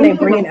channeling and I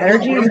bring in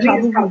energy, it's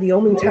probably the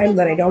only time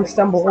that I don't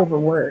stumble over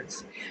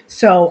words.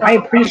 So I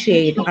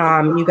appreciate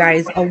you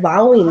guys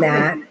allowing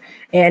that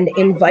and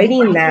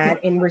inviting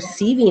that and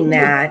receiving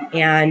that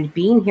and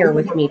being here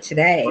with me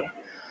today.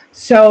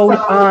 So,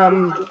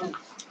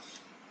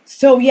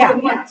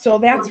 yeah, so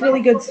that's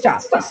really good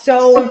stuff.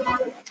 So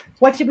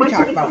what did we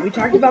talk about? We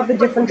talked about the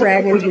different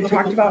dragons. We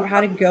talked about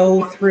how to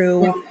go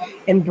through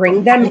and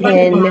bring them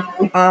in.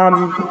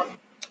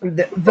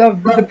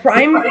 The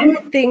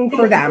prime thing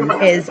for them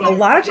is a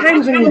lot of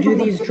times when you do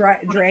these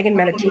dragon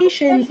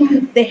meditations,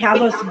 they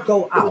have us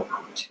go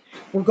out.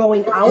 We're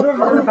going out of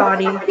our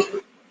body.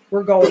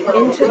 We're going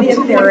into the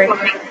etheric.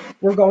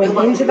 We're going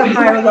into the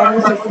higher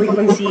levels of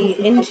frequency,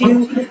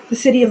 into the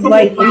city of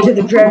light, into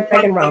the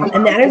dragon realm.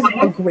 And that is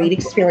a great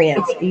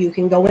experience. You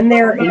can go in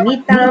there and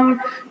meet them.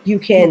 You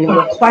can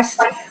request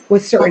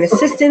with certain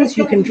assistance.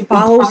 You can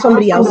follow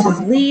somebody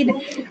else's lead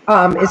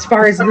as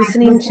far as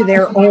listening to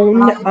their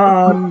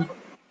own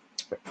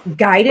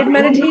guided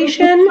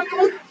meditation.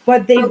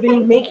 But they've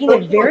been making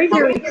it very,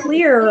 very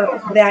clear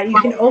that you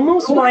can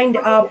almost wind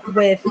up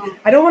with,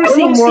 I don't want to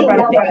say more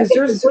benefit because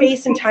there's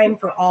space and time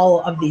for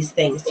all of these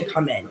things to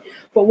come in.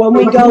 But when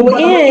we go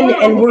in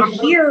and we're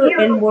here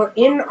and we're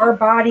in our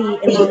body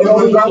and we're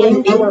going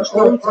into our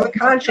own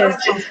subconscious,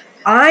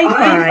 I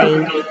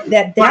find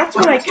that that's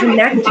when I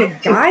connect to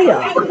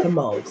Gaia the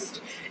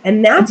most.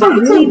 And that's a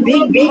really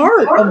big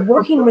part of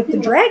working with the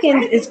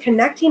dragons, is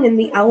connecting in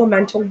the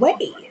elemental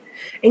way.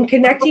 And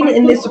connecting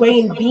in this way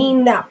and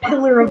being that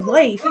pillar of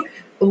life,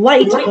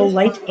 light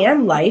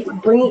and life,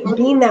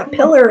 being that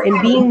pillar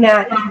and being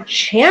that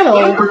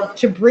channel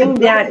to bring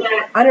that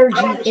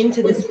energy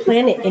into this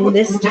planet in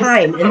this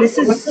time. And this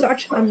is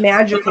such a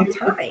magical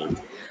time.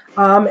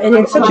 And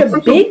it's such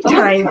a big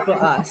time for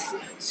us.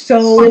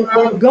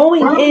 So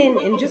going in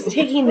and just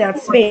taking that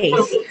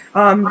space,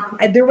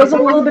 there was a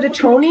little bit of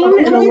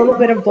toning and a little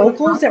bit of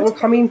vocals that were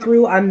coming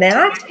through on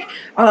that.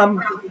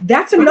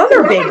 That's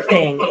another big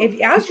thing.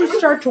 As you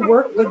start to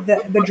work with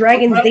the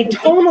dragons, they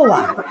tone a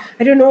lot.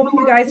 I don't know if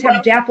you guys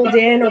have dabbled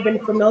in or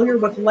been familiar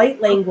with light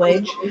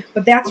language,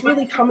 but that's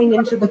really coming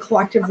into the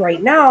collective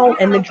right now.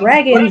 And the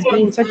dragons,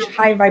 being such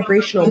high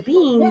vibrational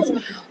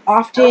beings,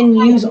 often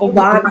use a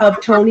lot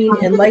of toning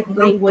and light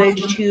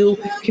language to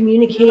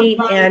communicate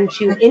and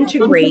to can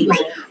integrate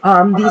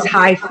these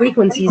high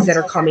frequencies that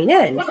are coming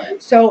in.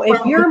 So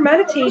if you're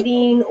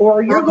meditating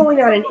or you're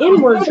going on an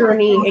inward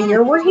journey and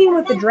you're working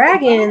with the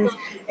dragons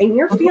and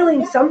you're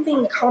feeling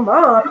something come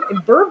up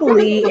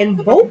verbally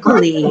and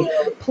vocally,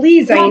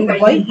 please, I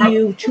invite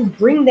you to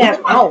bring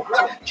that out,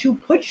 to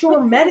put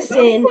your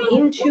medicine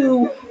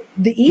into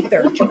the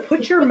ether, to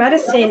put your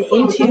medicine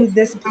into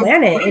this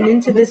planet and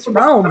into this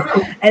realm.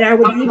 And I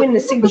would even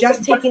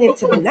suggest taking it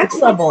to the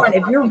next level.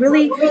 If you're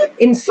really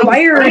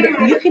inspired,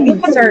 you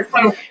can start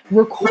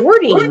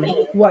recording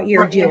what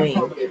you're doing.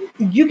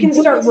 You can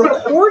start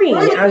recording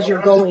as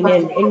you're going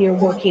in and you're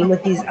working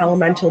with these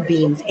elemental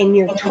beings and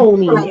you're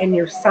toning and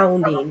you're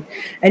sounding.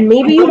 And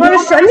maybe you want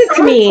to send it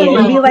to me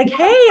and be like,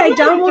 hey, I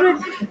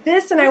downloaded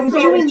this and I was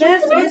doing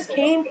this and this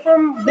came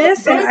from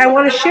this and I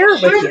want to share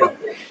it with you.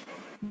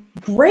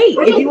 Great,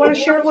 if you want to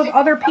share it with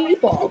other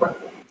people.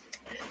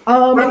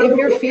 If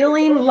you're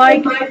feeling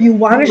like you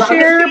want to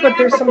share, but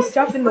there's some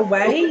stuff in the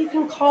way, you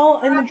can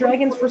call in the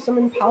dragons for some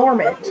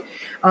empowerment.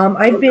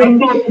 I've been,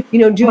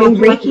 doing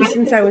Reiki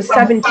since I was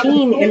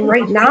 17, and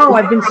right now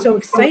I've been so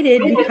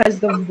excited because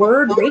the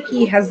word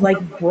Reiki has like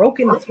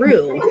broken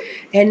through,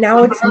 and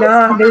now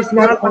there's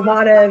not a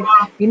lot of,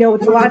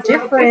 it's a lot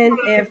different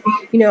if,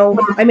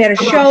 I'm at a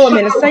show, I'm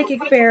at a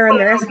psychic fair, and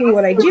they're asking me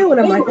what I do, and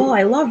I'm like, well,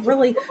 I love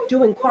really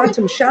doing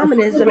quantum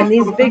shamanism and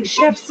these big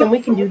shifts, and we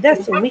can do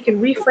this, and we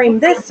can reframe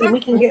this, and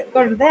we can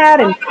go to that,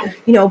 and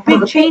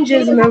big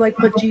changes. And they're like,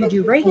 but do you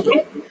do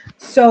Reiki?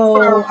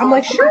 So I'm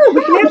like, sure,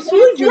 we can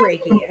absolutely do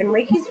Reiki. And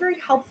Reiki is very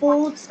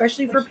helpful,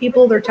 especially for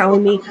people. They're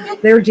telling me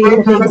they're dealing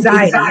with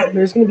anxiety.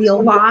 There's going to be a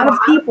lot of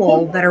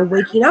people that are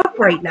waking up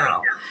right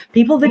now.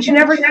 People that you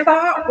never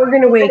thought were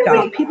going to wake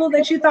up. People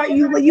that you thought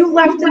you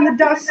left in the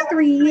dust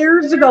 3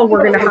 years ago were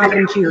going to hop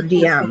into your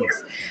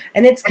DMs.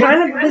 And it's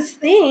kind of this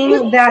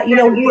thing that,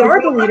 we are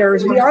the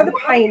leaders, we are the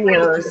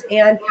pioneers.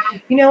 And,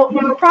 we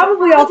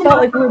probably all felt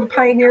like we were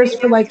pioneers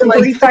for like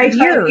 35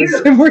 years.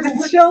 And we're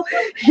still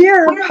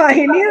here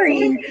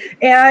pioneering.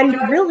 And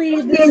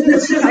really,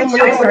 this is the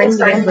time when it's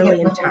starting to get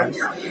really intense.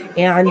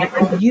 And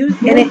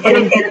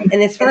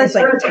as far as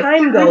like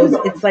time goes,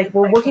 it's like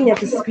we're working at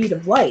the speed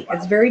of light.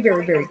 It's very,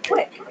 very, very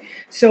quick.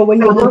 So when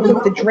you work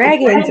with the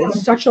dragons at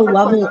such a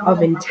level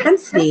of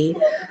intensity,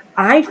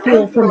 I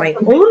feel from my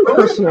own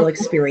personal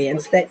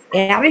experience that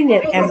adding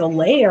it as a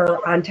layer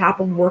on top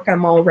of work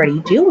I'm already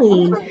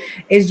doing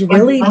is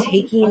really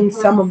taking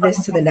some of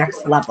this to the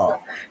next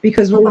level.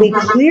 Because when we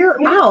clear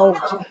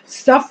out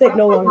stuff that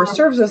no longer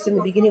serves us, in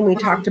the beginning we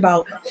talked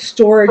about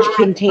storage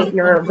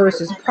container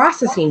versus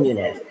processing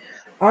unit.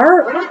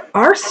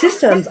 Our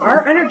systems,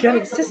 our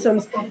energetic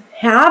systems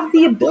have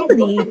the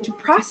ability to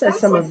process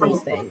some of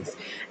these things.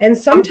 And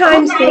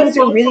sometimes things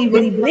are really,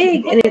 really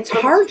big and it's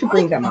hard to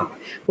bring them up.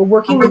 But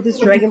working with this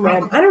Dragon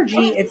Realm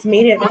energy, it's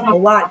made it a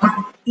lot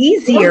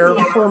easier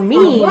for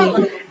me.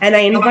 And I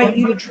invite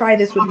you to try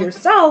this with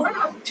yourself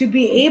to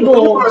be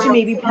able to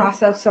maybe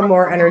process some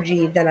more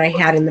energy than I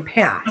had in the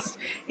past.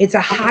 It's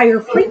a higher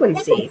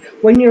frequency.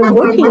 When you're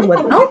working with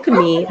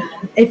alchemy,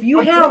 if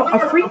you have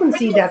a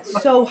frequency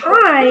that's so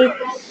high,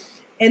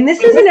 and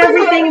this isn't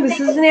everything, this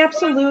isn't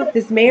absolute,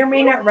 this may or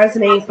may not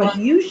resonate, but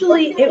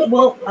usually it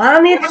will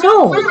on its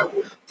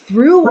own,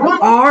 through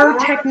our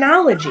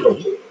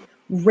technology,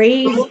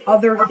 raise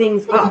other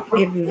things up.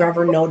 If you've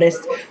ever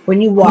noticed when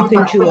you walk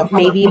into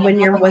maybe when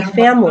you're with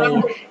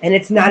family and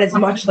it's not as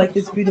much like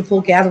this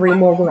beautiful gathering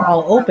where we're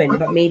all open,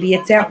 but maybe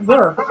it's at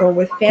work or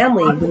with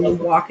family, when you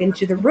walk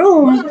into the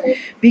room,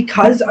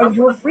 because of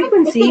your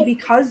frequency,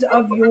 because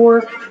of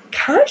your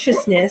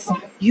consciousness,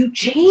 you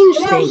change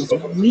things.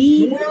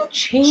 We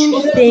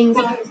change things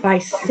by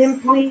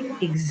simply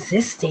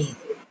existing,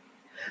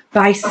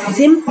 by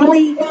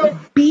simply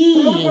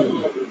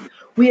being.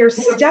 We are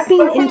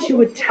stepping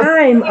into a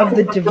time of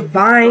the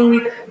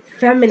divine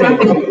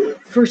feminine.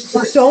 For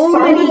so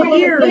many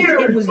years,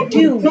 it was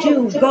do,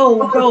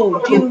 go,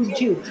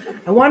 do.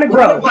 I want to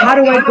grow. How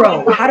do I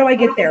grow? How do I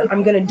get there?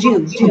 I'm going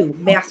to do,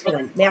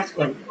 masculine,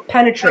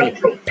 penetrate.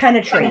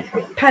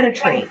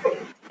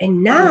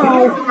 And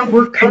now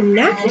we're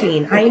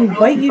connecting. I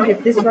invite you,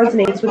 if this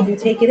resonates with you,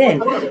 take it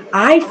in.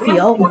 I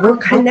feel we're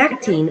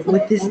connecting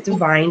with this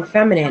divine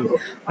feminine.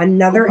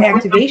 Another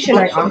activation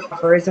I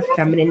offer is a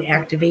feminine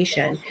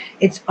activation.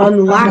 It's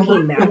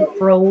unlocking that.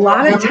 For a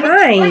lot of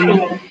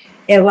time,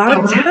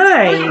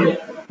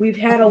 we've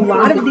had a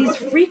lot of these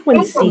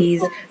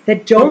frequencies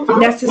that don't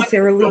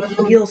necessarily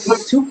feel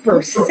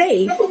super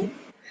safe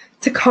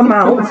to come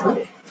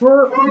out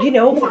for,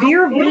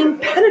 fear of being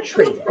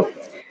penetrated.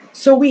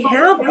 So we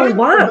have a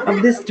lot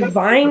of this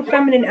divine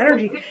feminine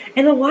energy,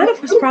 and a lot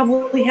of us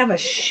probably have a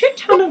shit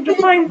ton of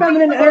divine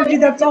feminine energy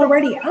that's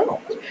already out.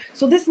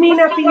 So this may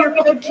not be your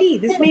cup of tea.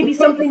 This may be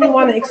something you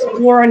want to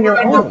explore on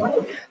your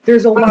own.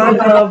 There's a lot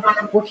of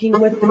working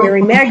with the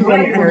Mary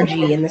Magdalene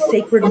energy and the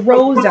sacred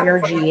rose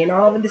energy and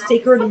all of the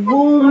sacred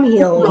womb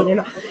healing,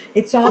 and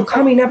it's all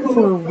coming up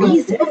for a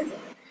reason.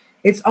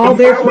 It's all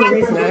there for a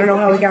reason. I don't know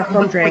how we got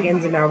from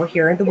dragons and now we're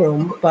here in the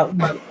womb, but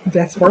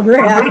that's where we're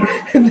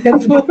at.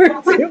 That's what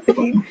we're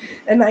doing.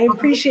 And I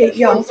appreciate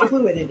y'all's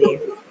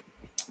fluidity.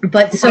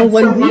 But so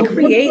when we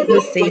create the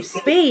safe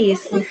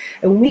space,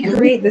 and we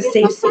create the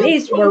safe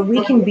space where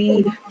we can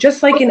be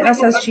just like in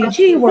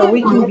SSGG, where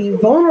we can be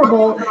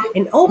vulnerable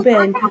and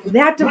open,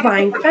 that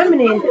divine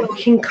feminine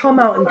can come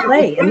out and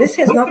play. And this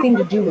has nothing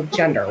to do with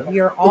gender.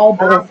 We are all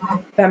both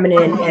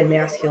feminine and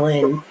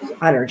masculine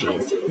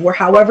energies. Where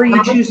however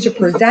you choose to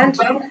present,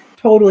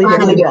 totally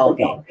different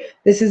ballgame.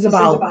 This is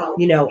about,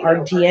 you know, our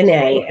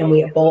DNA, and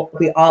we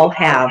all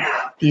have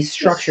these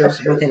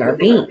structures within our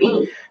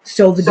being.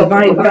 So the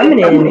divine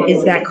feminine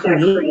is that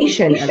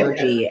creation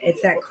energy.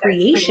 It's that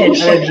creation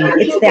energy.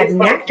 It's that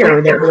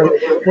nectar that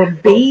we're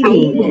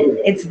bathing in.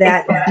 It's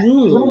that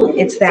being.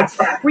 It's that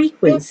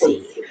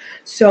frequency.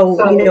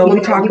 So, you know,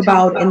 we talk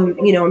about, and,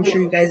 you know, I'm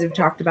sure you guys have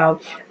talked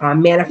about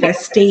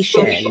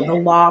manifestation, the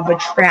law of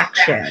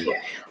attraction,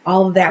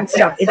 all of that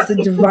stuff. It's the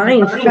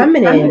divine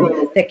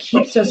feminine that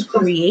keeps us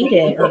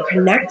created or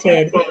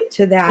connected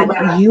to that the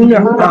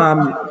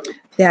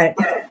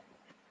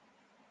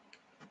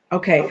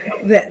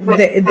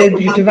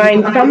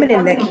divine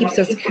feminine that keeps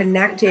us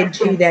connected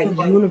to that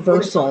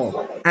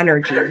universal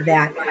energy,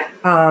 that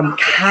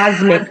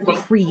cosmic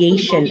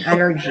creation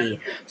energy.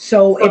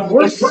 So if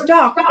we're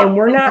stuck and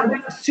we're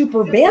not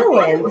super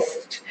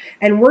balanced,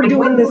 and we're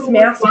doing this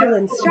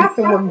masculine stuff,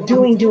 and we're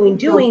doing,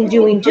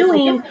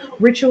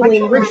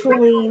 ritualing,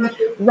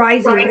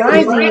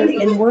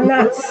 rising, and we're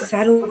not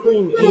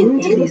settling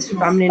into these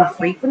feminine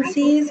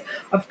frequencies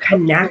of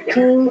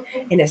connecting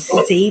in a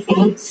safe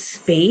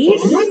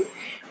space,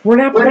 we're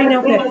not putting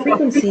out that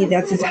frequency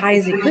that's as high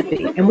as it could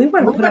be. And we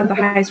want to put out the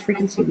highest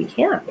frequency we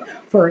can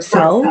for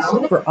ourselves,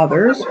 for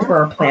others, for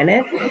our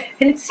planet.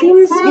 And it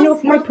seems, you know,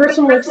 from my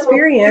personal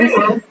experience,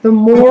 the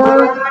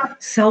more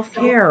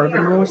self-care,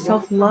 the more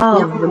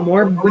self-love, the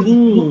more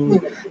being,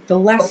 the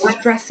less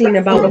stressing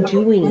about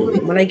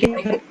doing. When I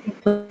get to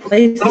a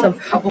place of,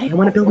 okay, I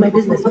want to build my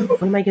business.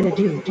 What am I going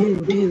to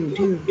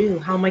do?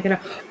 How am I going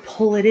to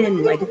pull it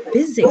in? Like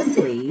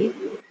physically,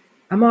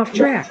 I'm off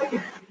track.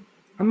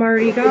 I'm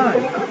already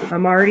gone.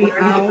 I'm already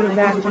out of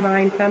that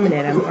divine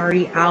feminine. I'm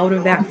already out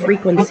of that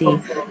frequency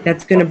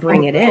that's going to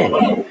bring it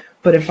in.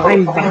 But if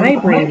I'm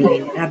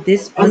vibrating at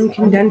this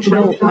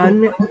unconditional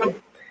love,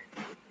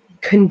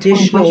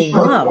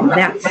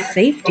 that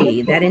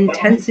safety, that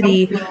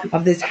intensity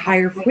of this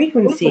higher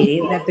frequency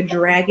that the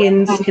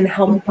dragons can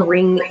help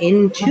bring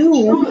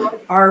into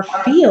our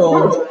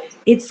field,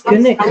 it's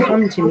going to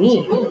come to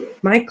me.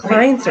 My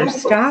clients are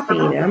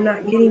stopping, and I'm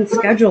not getting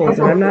schedules,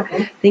 and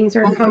things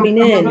aren't coming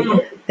in.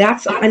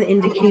 That's an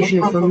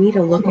indication for me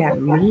to look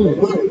at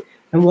me.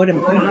 And what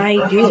am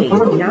I doing?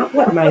 Not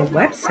what my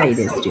website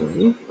is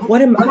doing.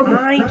 What am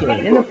I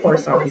doing? And of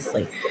course,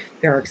 obviously,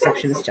 there are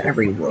exceptions to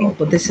every rule,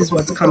 but this is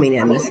what's coming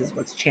in. This is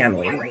what's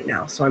channeling right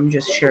now. So I'm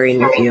just sharing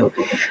with you.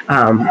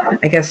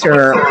 I guess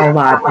there are a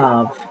lot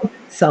of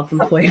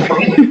self-employed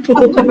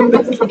people in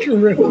this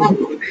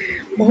room.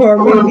 Or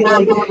maybe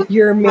like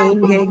your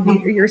main gig,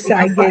 your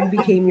side gig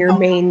became your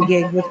main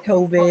gig with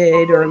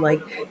COVID, or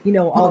like, you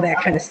know, all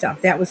that kind of stuff.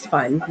 That was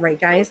fun, right,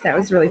 guys? That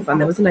was really fun.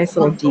 That was a nice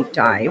little deep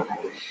dive.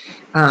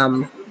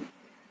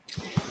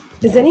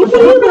 Is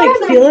anybody like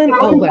feeling,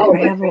 oh look,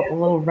 I have a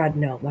little red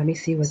note. Let me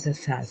see what this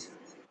says.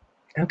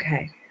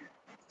 Okay.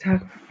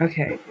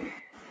 Okay.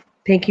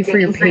 Thank you for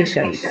your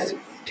patience.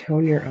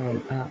 Tone your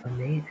own.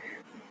 Amazing.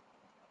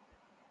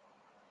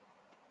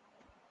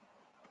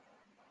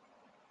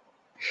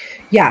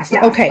 Yes.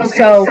 Okay.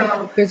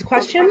 So there's a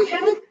question,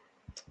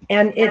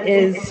 and it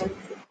is,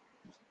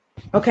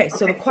 okay,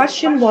 so the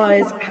question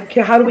was,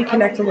 how do we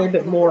connect a little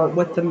bit more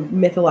with the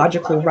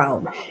mythological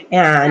realm?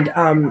 And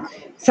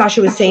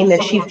Sasha was saying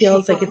that she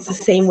feels like it's the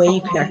same way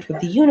you connect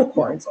with the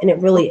unicorns, and it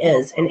really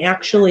is. And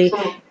actually,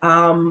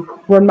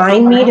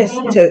 remind me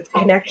to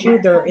connect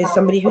you. There is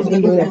somebody who's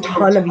been doing a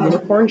ton of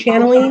unicorn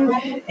channeling,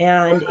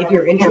 and if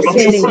you're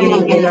interested in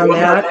getting in on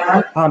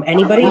that,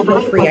 anybody,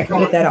 feel free. I can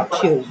put that up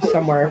too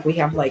somewhere. If we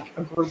have like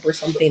a group or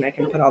something, I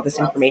can put all this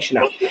information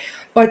up.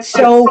 But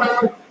so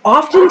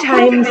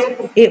oftentimes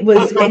it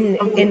was in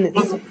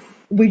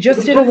we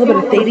just did a little bit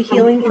of theta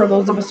healing for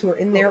those of us who are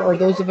in there, or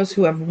those of us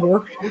who have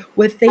worked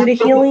with theta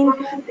healing.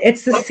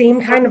 It's the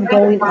same kind of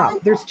going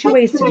up. There's two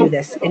ways to do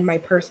this in my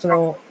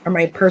personal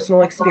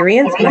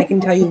experience, and I can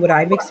tell you what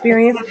I've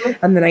experienced,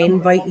 and then I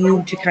invite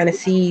you to kind of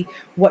see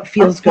what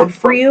feels good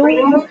for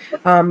you.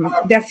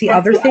 That's the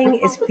other thing,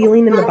 is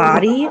feeling in the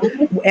body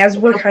as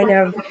we're kind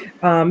of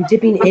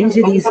dipping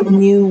into these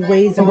new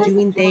ways of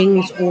doing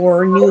things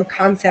or new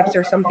concepts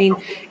or something.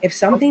 If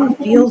something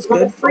feels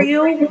good for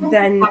you,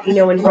 then, you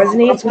know, and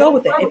resonates, go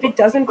with it. If it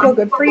doesn't feel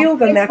good for you,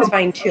 then that's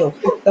fine too.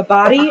 The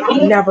body,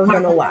 never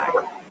gonna lie.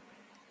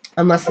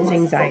 Unless it's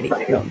anxiety.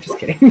 No, I'm just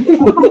kidding.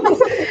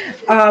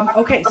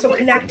 Okay, so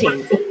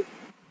connecting.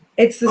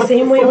 It's the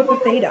same way with the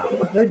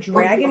theta. The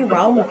dragon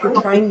realm, if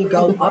you're trying to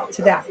go up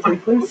to that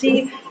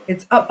frequency,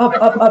 it's up,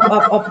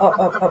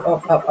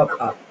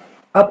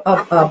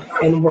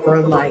 and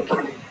we're like,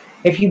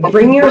 if you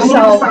bring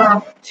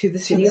yourself to the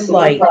city of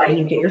light and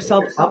you get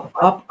yourself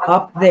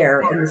up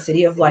there in the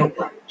city of light,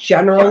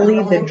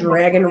 Generally, the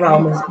dragon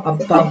realm is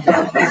above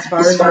that. As far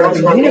as where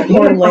the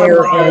unicorn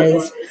layer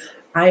is,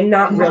 I'm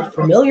not real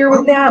familiar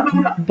with that,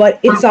 but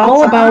it's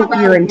all about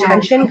your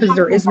intention, because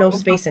there is no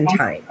space and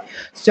time.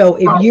 So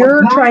if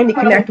you're trying to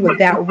connect with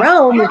that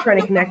realm, you're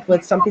trying to connect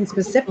with something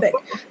specific.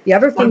 The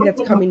other thing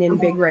that's coming in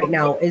big right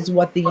now is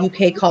what the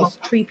UK calls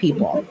tree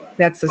people.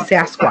 That's the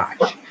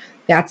Sasquatch.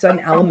 That's an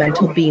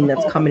elemental being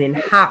that's coming in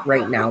hot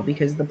right now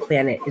because the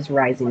planet is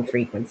rising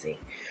frequency.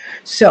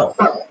 So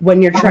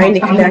when you're trying to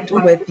connect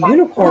with the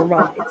unicorn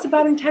realm, it's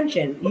about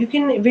intention. You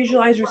can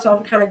visualize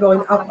yourself kind of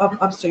going up,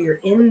 up, up. So you're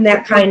in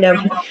that kind of,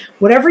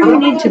 whatever you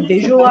need to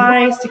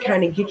visualize to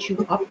kind of get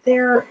you up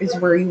there is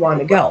where you want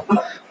to go.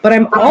 But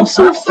I'm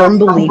also a firm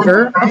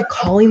believer of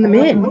calling them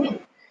in.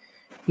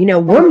 You know,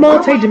 we're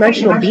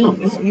multidimensional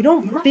beings. You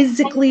don't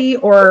physically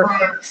or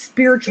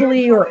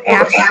spiritually or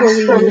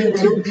astrally need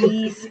to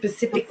be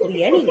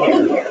specifically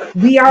anywhere.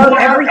 We are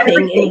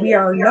everything and we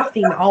are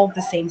nothing all at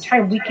the same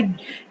time. We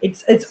could,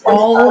 it's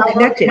all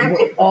connected.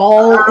 We're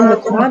all in the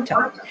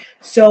quantum.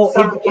 So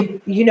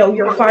if, you know,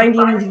 you're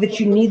finding that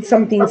you need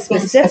something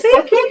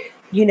specific,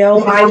 you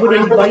know, I would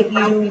invite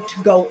you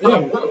to go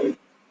in.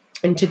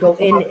 And to go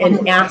in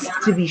and ask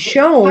to be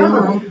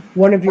shown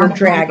one of your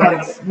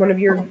dragons, one of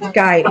your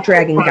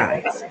dragon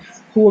guides.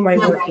 Who am I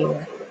working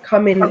with?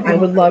 Come in. I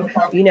would love,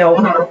 you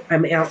know,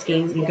 I'm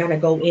asking, you gotta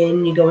go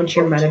in, you go into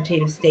your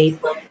meditative state.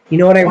 You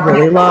know what I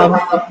really love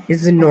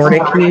is the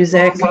Nordic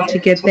music to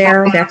get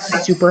there.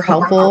 That's super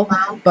helpful.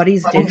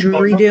 Buddy's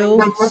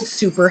didgeridoo,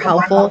 super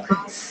helpful.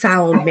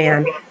 Sound,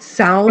 man.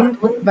 Sound,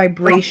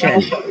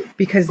 vibration.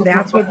 Because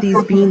that's what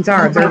these beings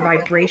are. They're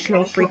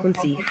vibrational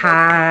frequency,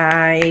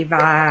 high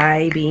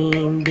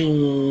vibing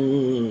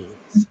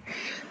beings.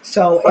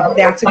 So if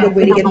that's a good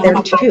way to get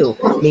there too.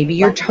 Maybe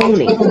you're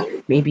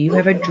toning. Maybe you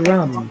have a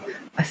drum,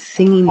 a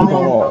singing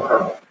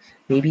bowl.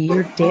 Maybe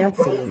you're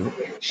dancing,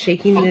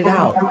 shaking it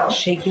out,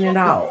 shaking it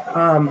out.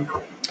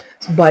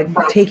 But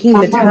taking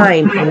the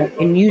time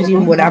and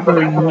using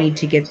whatever you need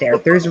to get there.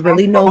 There's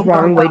really no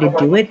wrong way to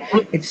do it.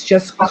 It's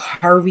just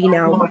carving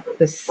out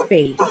the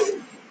space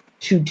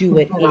to do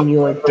it in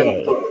your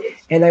day.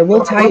 And I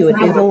will tell you, it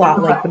is a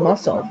lot like the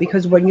muscle,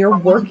 because when you're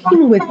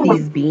working with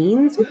these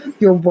beings,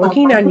 you're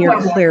working on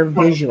your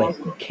clairvoyance,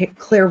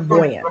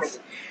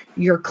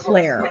 your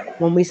clair.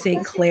 When we say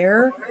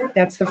clair,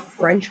 that's the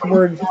French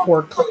word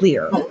for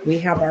clear. We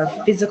have our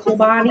physical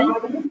body,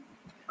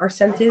 our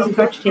senses,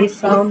 touch, taste,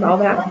 sound, all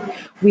that.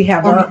 We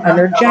have our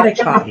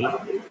energetic body.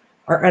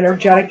 Our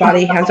energetic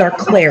body has our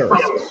clairs,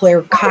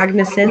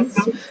 claircognizance,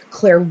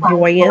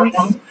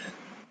 clairvoyance.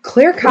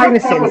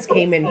 Claircognizance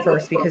came in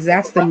first because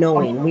that's the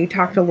knowing. We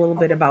talked a little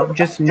bit about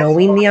just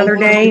knowing the other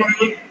day.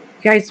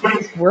 Guys,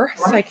 we're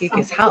psychic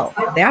as hell.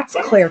 That's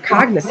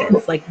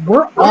claircognizance. Like,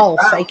 we're all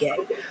psychic.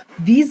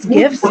 These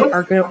gifts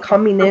are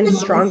coming in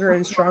stronger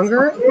and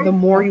stronger the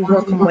more you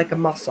work them like a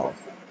muscle.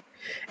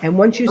 And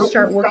once you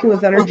start working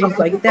with energies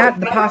like that,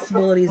 the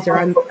possibilities are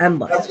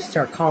endless. You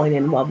start calling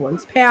in loved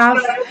ones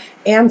past,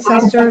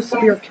 ancestors.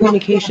 Spirit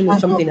communication is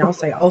something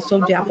else I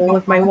also dabble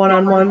with my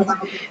one-on-ones.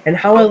 And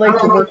how I like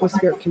to work with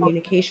spirit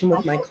communication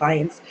with my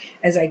clients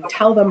is I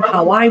tell them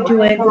how I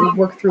do it. We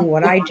work through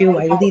what I do.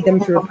 I lead them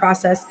through a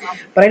process.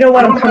 But I don't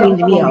want them coming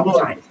to me all the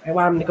time. I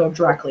want them to go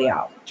directly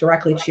out,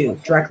 directly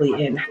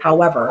in.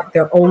 However,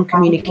 their own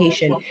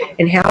communication,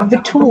 and have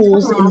the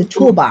tools in the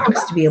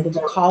toolbox to be able to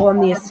call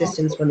on the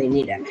assistance when they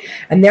need it.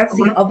 And that's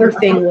the other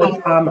thing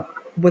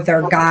with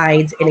our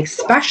guides, and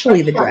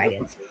especially the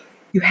dragons.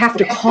 You have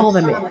to call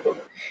them in.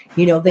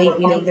 You know,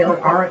 there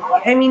are,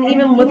 I mean,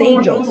 even with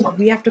angels,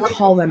 we have to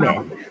call them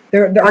in.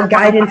 They're our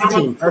guidance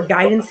team. Our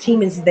guidance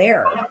team is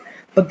there,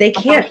 but they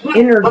can't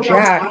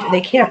interject.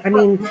 They can't, I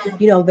mean,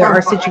 you know, there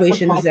are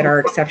situations that are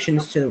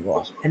exceptions to the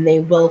rule, and they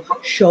will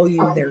show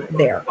you they're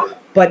there.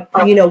 But,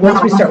 you know,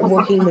 once we start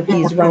working with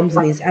these realms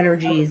and these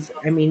energies,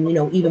 I mean, you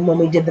know, even when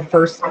we did the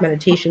first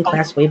meditation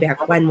class way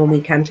back when we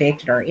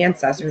contacted our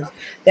ancestors,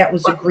 that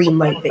was a green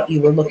light that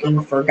you were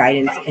looking for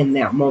guidance in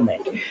that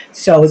moment.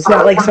 So it's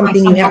not like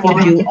something you have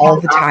to do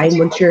all the time.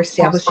 Once you're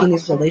establishing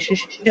these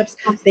relationships,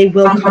 they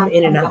will come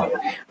in and out.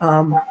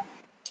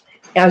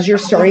 As you're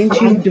starting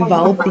to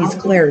develop these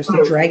clairs,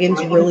 the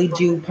dragons really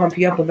do pump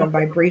you up with a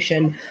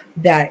vibration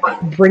that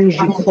brings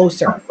you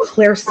closer.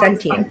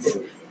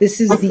 Clairsentience. This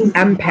is the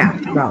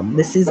empath realm.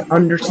 This is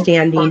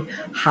understanding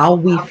how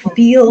we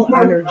feel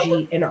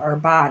energy in our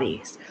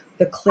bodies.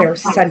 The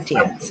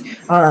clairsentience.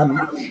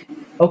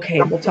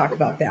 Okay, we'll talk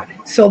about that.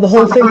 So the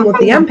whole thing with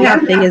the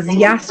empath thing is,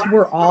 yes,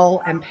 we're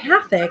all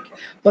empathic,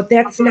 but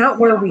that's not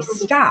where we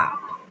stop.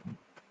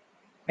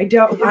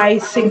 I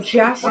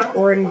suggest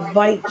or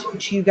invite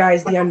to you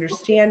guys the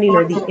understanding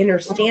or the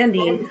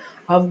understanding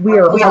of we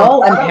are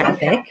all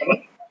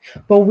empathic,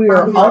 but we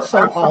are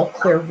also all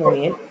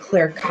clairvoyant,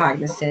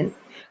 claircognizant,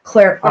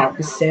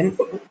 clairaugustin.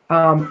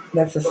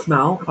 That's a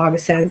smell.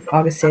 Augustin,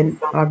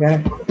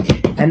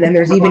 and then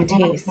there's even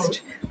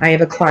taste. I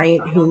have a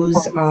client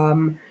who's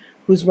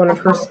who's one of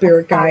her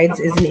spirit guides,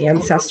 is an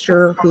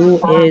ancestor who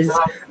is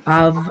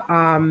of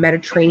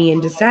Mediterranean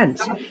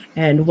descent.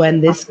 And when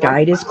this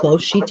guide is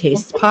close, she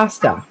tastes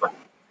pasta.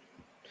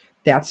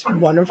 That's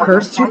one of her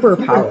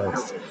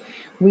superpowers.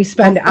 We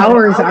spend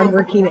hours on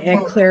working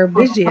at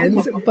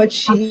clairvisions, but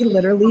she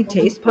literally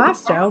tastes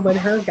pasta when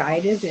her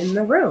guide is in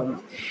the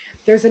room.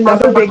 There's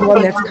another big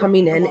one that's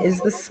coming in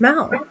is the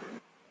smell.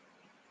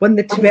 When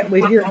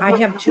I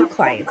have 2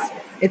 clients.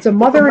 It's a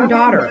mother and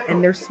daughter,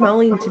 and they're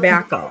smelling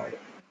tobacco.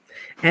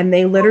 And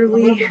they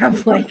literally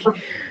have like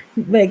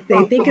they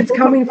think it's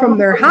coming from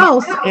their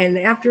house, and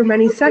after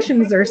many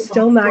sessions, they're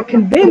still not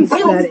convinced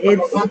that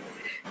it's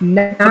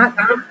not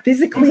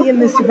physically in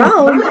this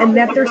realm and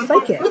that they're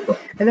psychic.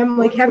 And I'm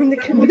like having to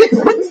convince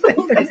them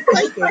that they're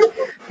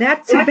psychic.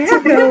 That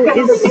tobacco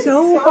is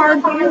so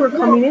hardcore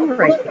coming in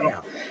right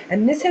now.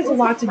 And this has a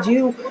lot to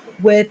do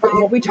with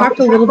what we talked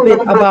a little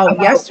bit about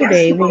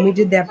yesterday when we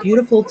did that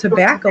beautiful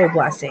tobacco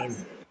blessing.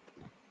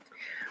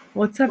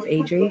 What's up,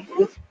 AJ?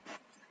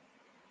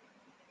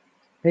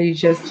 Are you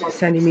just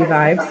sending me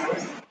vibes?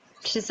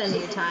 She's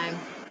sending you time.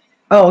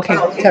 Oh, okay.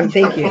 Tim,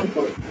 thank you.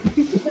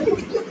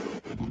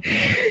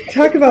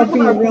 Talk about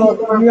being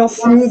real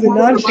smooth and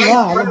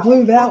nonchalant. I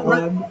blew that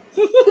one.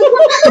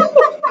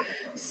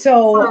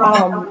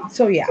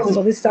 So yeah,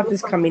 so this stuff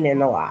is coming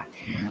in a lot.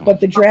 But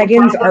the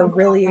dragons are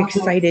really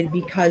excited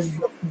because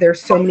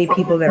there's so many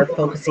people that are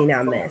focusing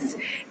on this.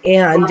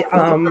 And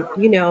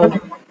you know,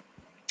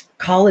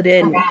 call it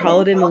in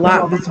a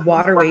lot. This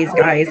waterways,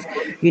 guys,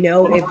 you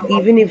know,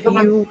 even if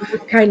you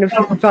kind of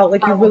felt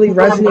like you really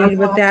resonated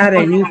with that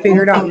and you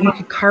figured out you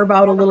could carve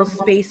out a little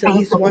space at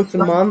least once a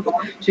month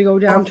to go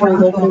down to a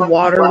local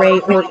waterway,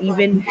 or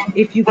even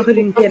if you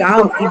couldn't get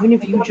out, even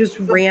if you just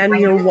ran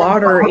your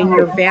water in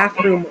your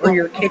bathroom or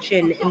your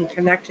kitchen and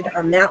connected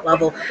on that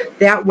level,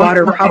 that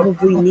water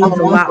probably needs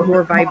a lot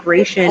more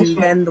vibration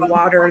than the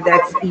water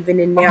that's even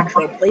in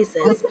natural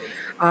places.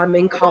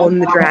 And call in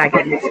the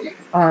dragons.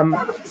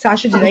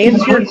 Sasha, did I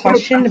answer your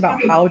question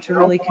about how to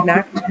really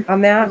connect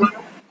on that?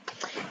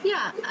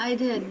 Yeah, I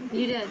did.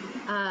 You did.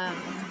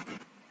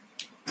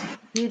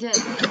 You did.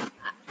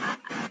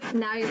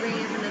 Now you're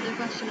bringing up another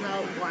question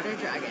about water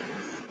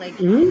dragons. Like,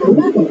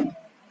 don't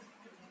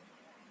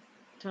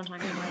talk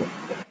about.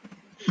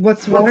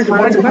 What's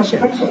the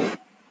question?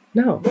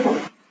 No.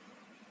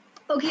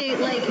 Okay,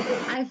 like,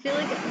 I feel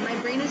like my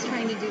brain is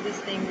trying to do this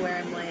thing where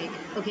I'm like,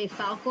 okay,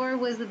 Falkor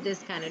was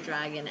this kind of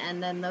dragon,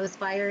 and then those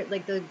fire,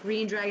 like the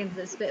green dragons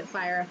that spit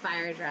fire, a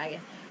fire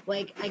dragon.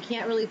 Like, I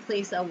can't really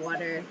place a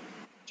water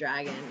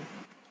dragon.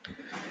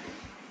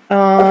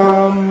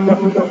 I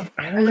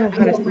don't know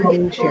how to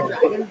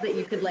dragons that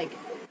you could, like,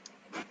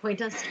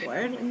 point us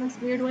toward in this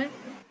weird way.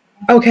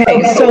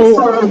 Okay,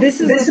 so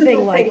this is the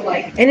thing, like,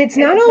 and it's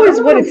not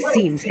always what it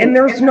seems, and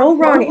there's no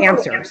wrong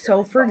answer.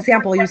 So, for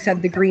example, you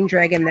said the green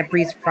dragon that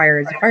breathes fire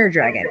is a fire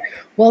dragon.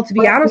 Well, to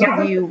be honest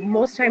with you,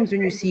 most times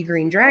when you see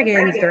green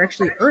dragons, they're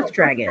actually earth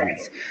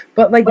dragons.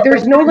 But, like,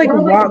 there's no, like,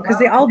 wrong, because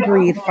they all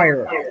breathe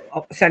fire,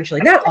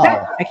 essentially. Not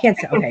all. I can't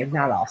say, okay,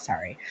 not all,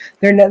 sorry.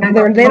 They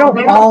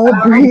don't all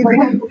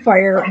breathe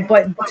fire,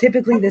 but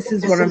typically this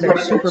is one of their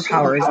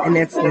superpowers, and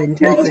that's the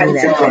intensity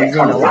that comes in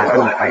a lot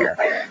on fire.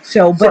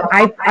 So, but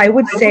I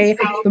would say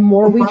the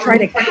more we try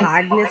to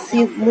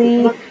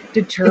cognizantly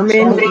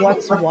determine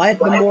what's what,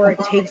 the more it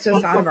takes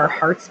us out of our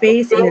heart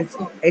space, and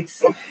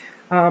it's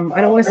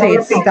I don't want to say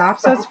it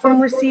stops us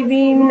from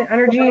receiving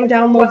energy and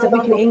downloads that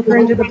we can anchor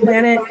into the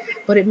planet,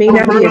 but it may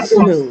not be as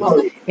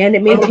smooth, and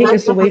it may take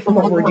us away from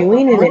what we're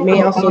doing, and it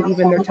may also,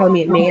 even they're telling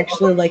me, it may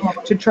actually, like,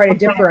 to try to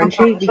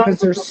differentiate, because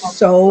there's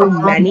so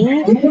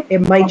many, it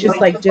might just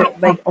like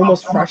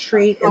almost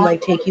frustrate and like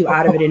take you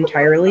out of it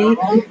entirely,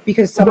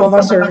 because some of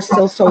us are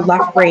still so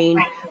left-brained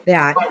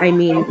that, I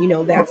mean, you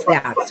know, that's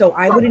that. So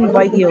I would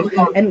invite you,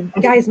 and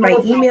guys, my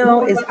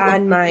email is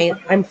on my,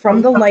 I'm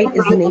From the Light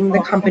is the name of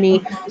the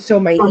company,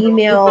 so my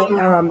email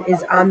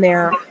is on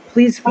there.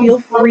 Please feel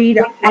free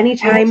to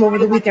anytime over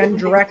the weekend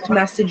direct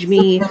message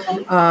me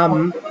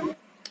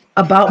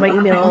about my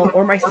email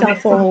or my cell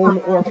phone,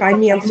 or find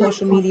me on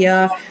social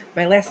media.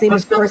 My last name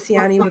is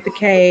Kwarciany with a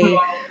K.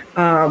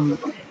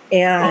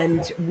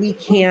 And we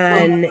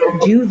can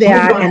do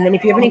that. And then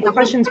if you have any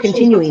questions,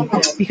 continuing,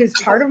 because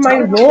part of my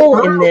role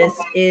in this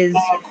is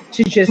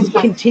to just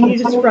continue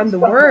to spread the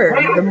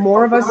word. The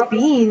more of us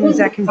beings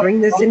that can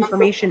bring this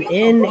information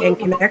in and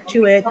connect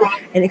to it,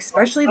 and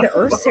especially the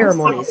earth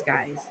ceremonies,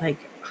 guys, like,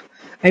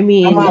 I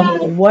mean,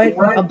 what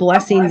a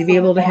blessing to be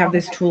able to have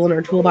this tool in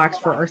our toolbox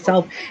for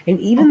ourselves, and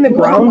even the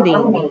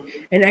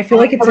grounding. And I feel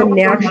like it's a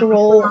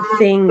natural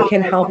thing,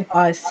 can help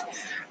us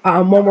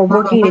when we're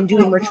working and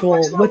doing ritual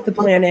with the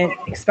planet,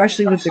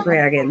 especially with the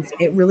dragons.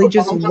 It really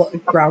just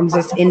grounds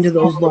us into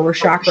those lower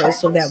chakras,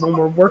 so that when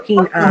we're working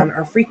on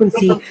our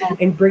frequency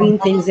and bringing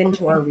things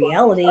into our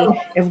reality,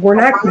 if we're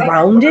not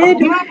grounded,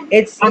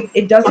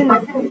 it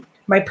doesn't.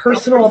 My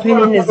personal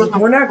opinion is, if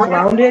we're not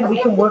grounded,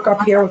 we can work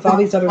up here with all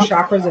these other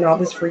chakras and all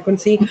this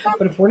frequency,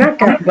 but if we're not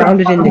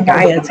grounded into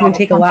Gaia, it's going to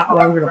take a lot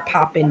longer to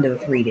pop into the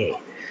 3D.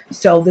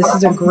 So this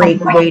is a great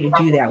way to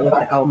do that with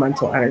the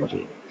elemental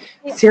energy.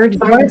 Sarah, do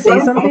you want to say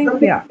something?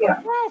 Yeah.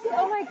 Yes.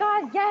 Oh my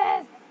God.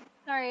 Yes.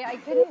 Sorry, I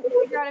couldn't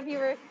figure out if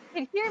you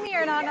could hear me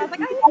or not. And I was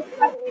like, I need to ask a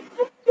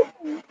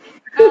question.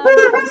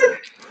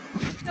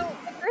 So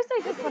first,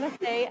 I just want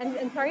to say,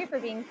 and sorry for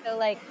being so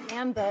like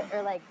ambit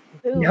or like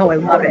boo. No, I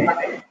love it.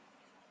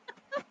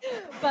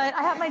 But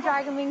I have my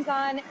dragon wings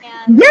on,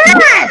 and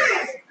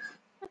yes.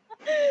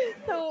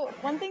 So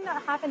one thing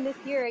that happened this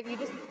year, you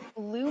just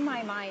blew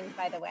my mind,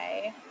 by the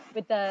way,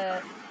 with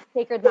the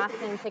sacred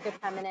masculine, sacred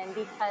feminine,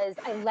 because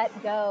I let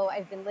go.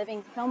 I've been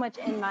living so much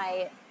in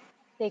my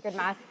sacred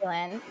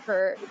masculine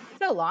for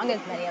so long,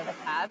 as many of us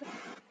have.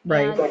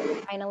 Right.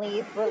 And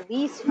finally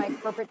released my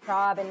corporate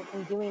job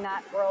and doing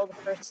that world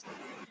first.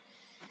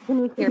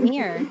 Can you hear me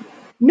or?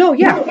 No,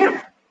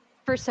 yeah.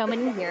 For so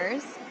many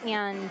years.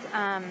 And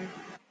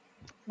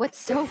what's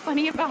so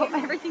funny about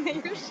everything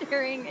that you're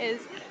sharing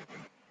is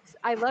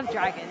I love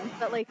dragons,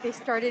 but like they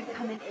started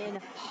coming in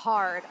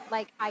hard.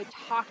 Like I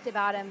talked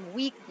about them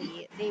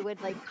weekly. They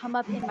would like come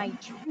up in my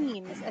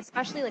dreams,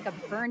 especially like a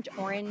burnt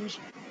orange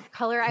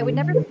color. I would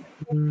never think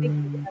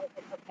I was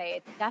like, okay,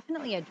 it's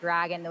definitely a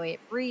dragon the way it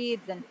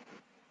breathes.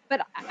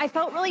 But I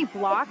felt really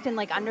blocked in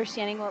like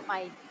understanding what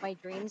my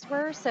dreams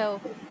were.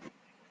 So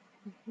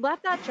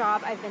left that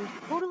job. I've been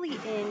totally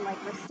in like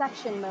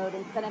reception mode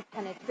instead of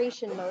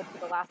penetration mode for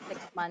the last 6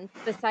 months,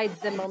 besides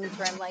the moments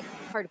where I'm like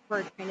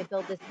hardcore trying to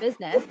build this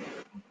business.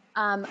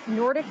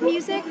 Nordic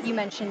music, you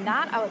mentioned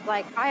that. I was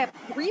like, I have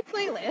 3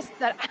 playlists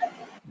that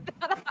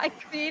I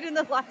created in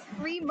the last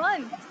 3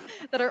 months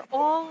that are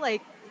all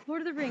like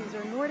Lord of the Rings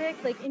or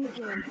Nordic like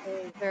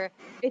influences, or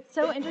it's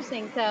so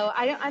interesting. So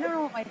I don't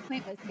know what my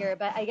point was here,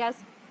 but I guess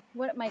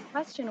what my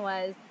question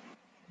was,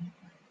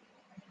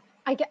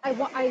 I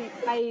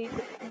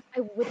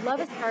would love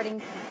a starting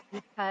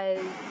point,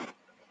 because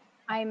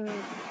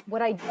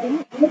what I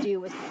didn't do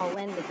was call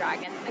in the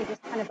dragons. I was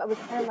kind of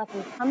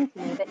letting them come to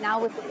me. But now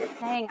with what you're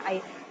saying,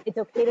 it's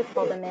okay to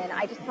call them in.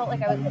 I just felt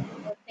like I was like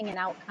forcing an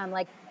outcome,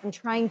 like I'm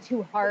trying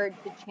too hard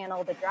to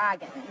channel the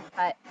dragons.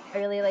 But I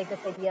really like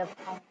this idea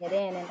of calling it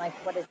in, and like,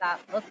 what does that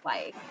look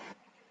like?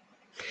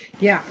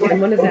 Yeah, and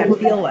what does that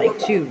feel like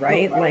too,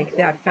 right? Like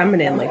that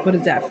feminine, like what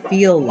does that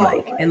feel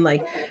like? And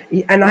like,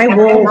 and I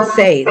will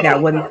say that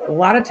when a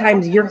lot of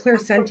times your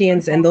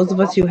clairsentience, and those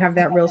of us who have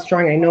that real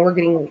strong, I know we're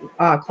getting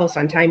close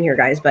on time here,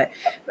 guys, but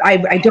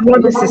I don't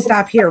want this to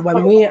stop here.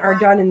 When we are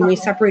done and we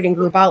separate and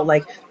group out,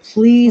 like,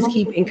 please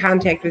keep in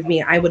contact with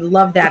me. I would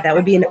love that. That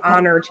would be an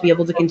honor to be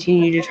able to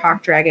continue to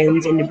talk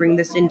dragons and to bring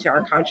this into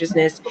our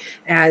consciousness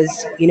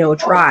as, you know, a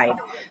tribe.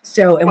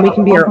 So, and we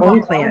can be our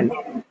own clan.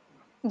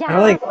 Yeah. I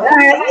like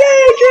that.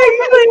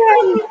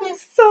 Yay, Dragon Clan!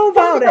 So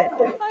about it.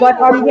 But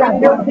yeah,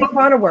 they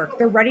want to work.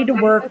 They're ready to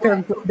work.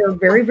 They're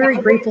very, very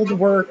grateful to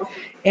work,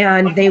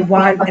 and they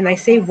want. And I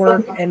say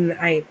work, and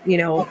I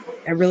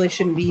really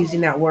shouldn't be using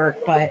that work,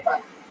 but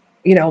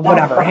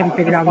whatever. I haven't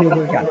figured out a new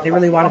word yet. They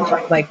really want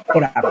to like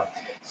whatever.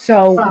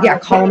 So yeah,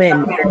 call them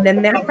in, and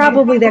then that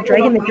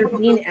dragon that you're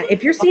seeing.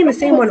 If you're seeing the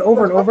same one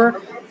over and over,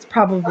 it's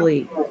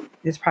probably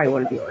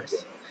one of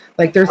yours.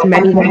 Like there's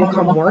many that will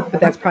come work,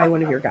 but that's probably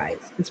one of your guys.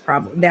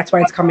 That's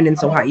why it's coming in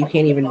so hot. You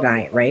can't even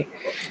deny it, right?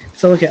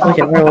 So look at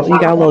you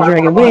got a little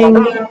dragon wing.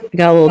 You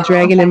got a little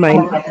dragon in my.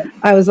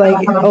 I was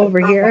like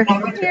over here.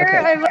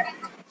 Okay.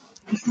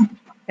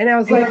 And I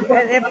was like,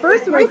 at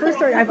first when I first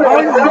started, I've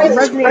always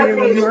resonated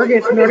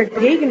with Nordic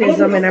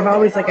paganism, and I've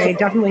always I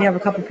definitely have a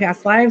couple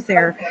past lives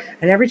there.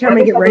 And every time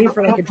I get ready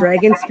for like a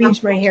dragon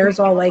speech, my hair's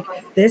all like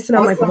this, and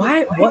I'm like,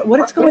 why? What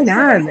is going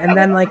on? And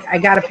then like I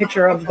got a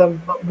picture of the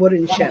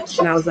wooden ships,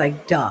 and I was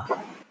like, duh.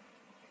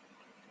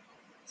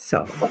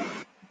 So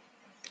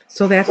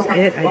that's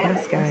it, I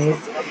guess, guys.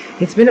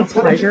 It's been a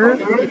pleasure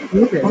to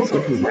do this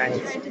with you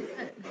guys.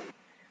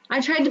 I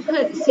tried to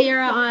put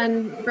Sierra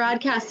on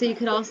broadcast so you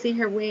could all see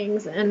her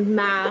wings and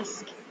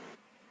mask.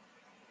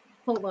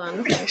 Hold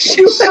on. I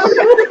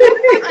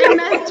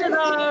messed it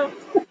up.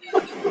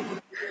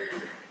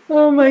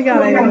 Oh my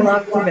God, I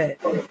loved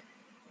it.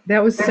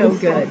 That was so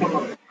good.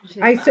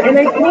 I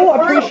will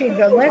appreciate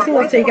the last thing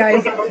I'll say,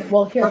 guys.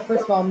 Well, here,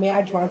 first of all,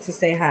 Madge wants to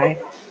say hi.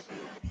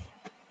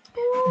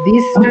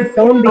 These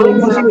stone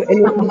beans too,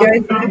 and if you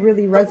guys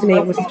really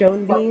resonate with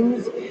stone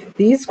beans,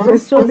 these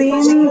crystal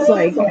beans,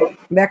 like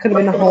that could have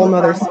been a whole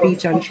nother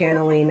speech on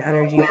channeling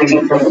energy from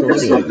the crystal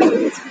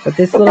beans. But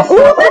this little, Deb,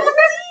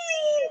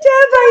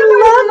 I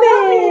love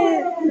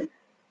it.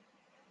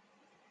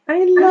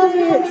 I love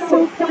it.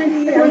 So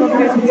pretty. I love you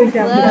guys can see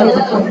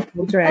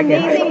Deb,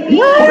 dragon. Amazing.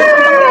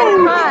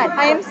 Yeah!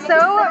 I am so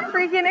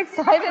freaking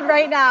excited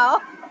right now.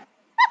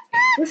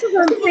 This is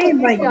what I'm saying.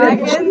 Like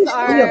dragons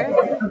are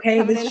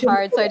coming in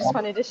hard, so I just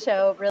wanted to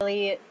show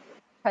really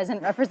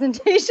present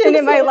representation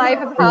in my life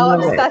of how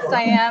obsessed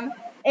I am.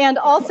 And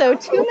also,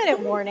 2-minute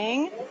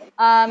warning.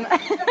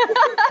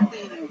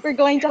 We're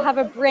going to have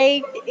a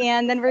break,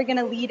 and then we're going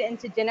to lead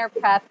into dinner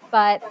prep.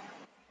 But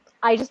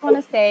I just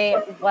want to say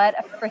what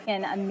a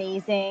freaking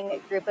amazing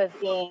group of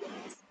beings.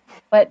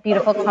 What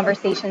beautiful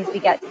conversations we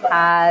get to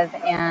have,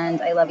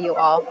 and I love you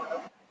all.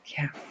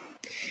 Yeah.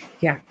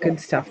 Yeah, good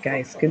stuff,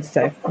 guys. Good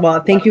stuff.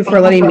 Well, thank you for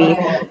letting me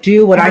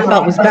do what I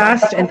felt was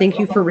best, and thank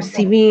you for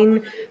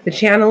receiving the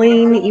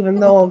channeling,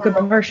 even though a good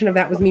portion of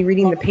that was me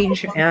reading the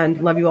page,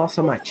 and love you all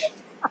so much.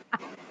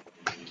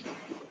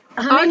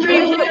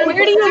 Audrey, where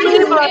do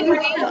you live,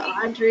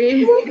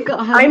 Audrey? God.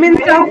 I'm in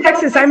South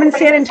Texas. I'm in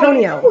San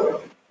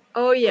Antonio.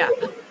 Oh yeah.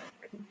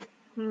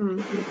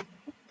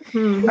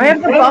 I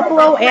have the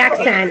Buffalo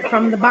accent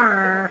from the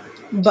bar,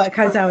 but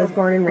because I was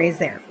born and raised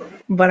there.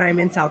 But I'm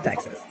in South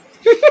Texas.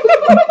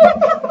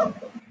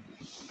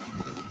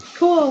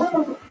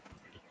 Cool.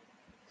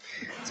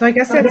 So I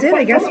guess that's it.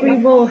 I guess we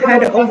will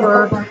head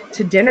over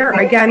to dinner.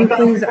 Again,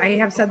 please, I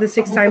have said this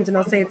 6 times and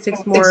I'll say it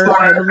 6 more.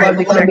 I would love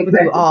to connect with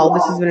you all.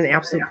 This has been an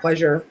absolute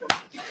pleasure.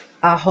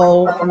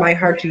 Aho, from my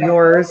heart to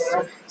yours.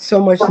 So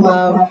much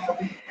love.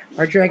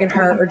 Our dragon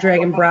heart, our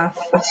dragon breath.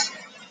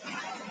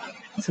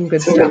 Some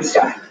good stuff.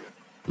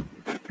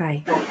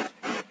 Bye.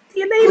 See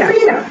you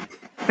later.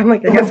 I'm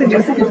like, I guess I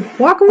just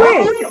walk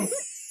away.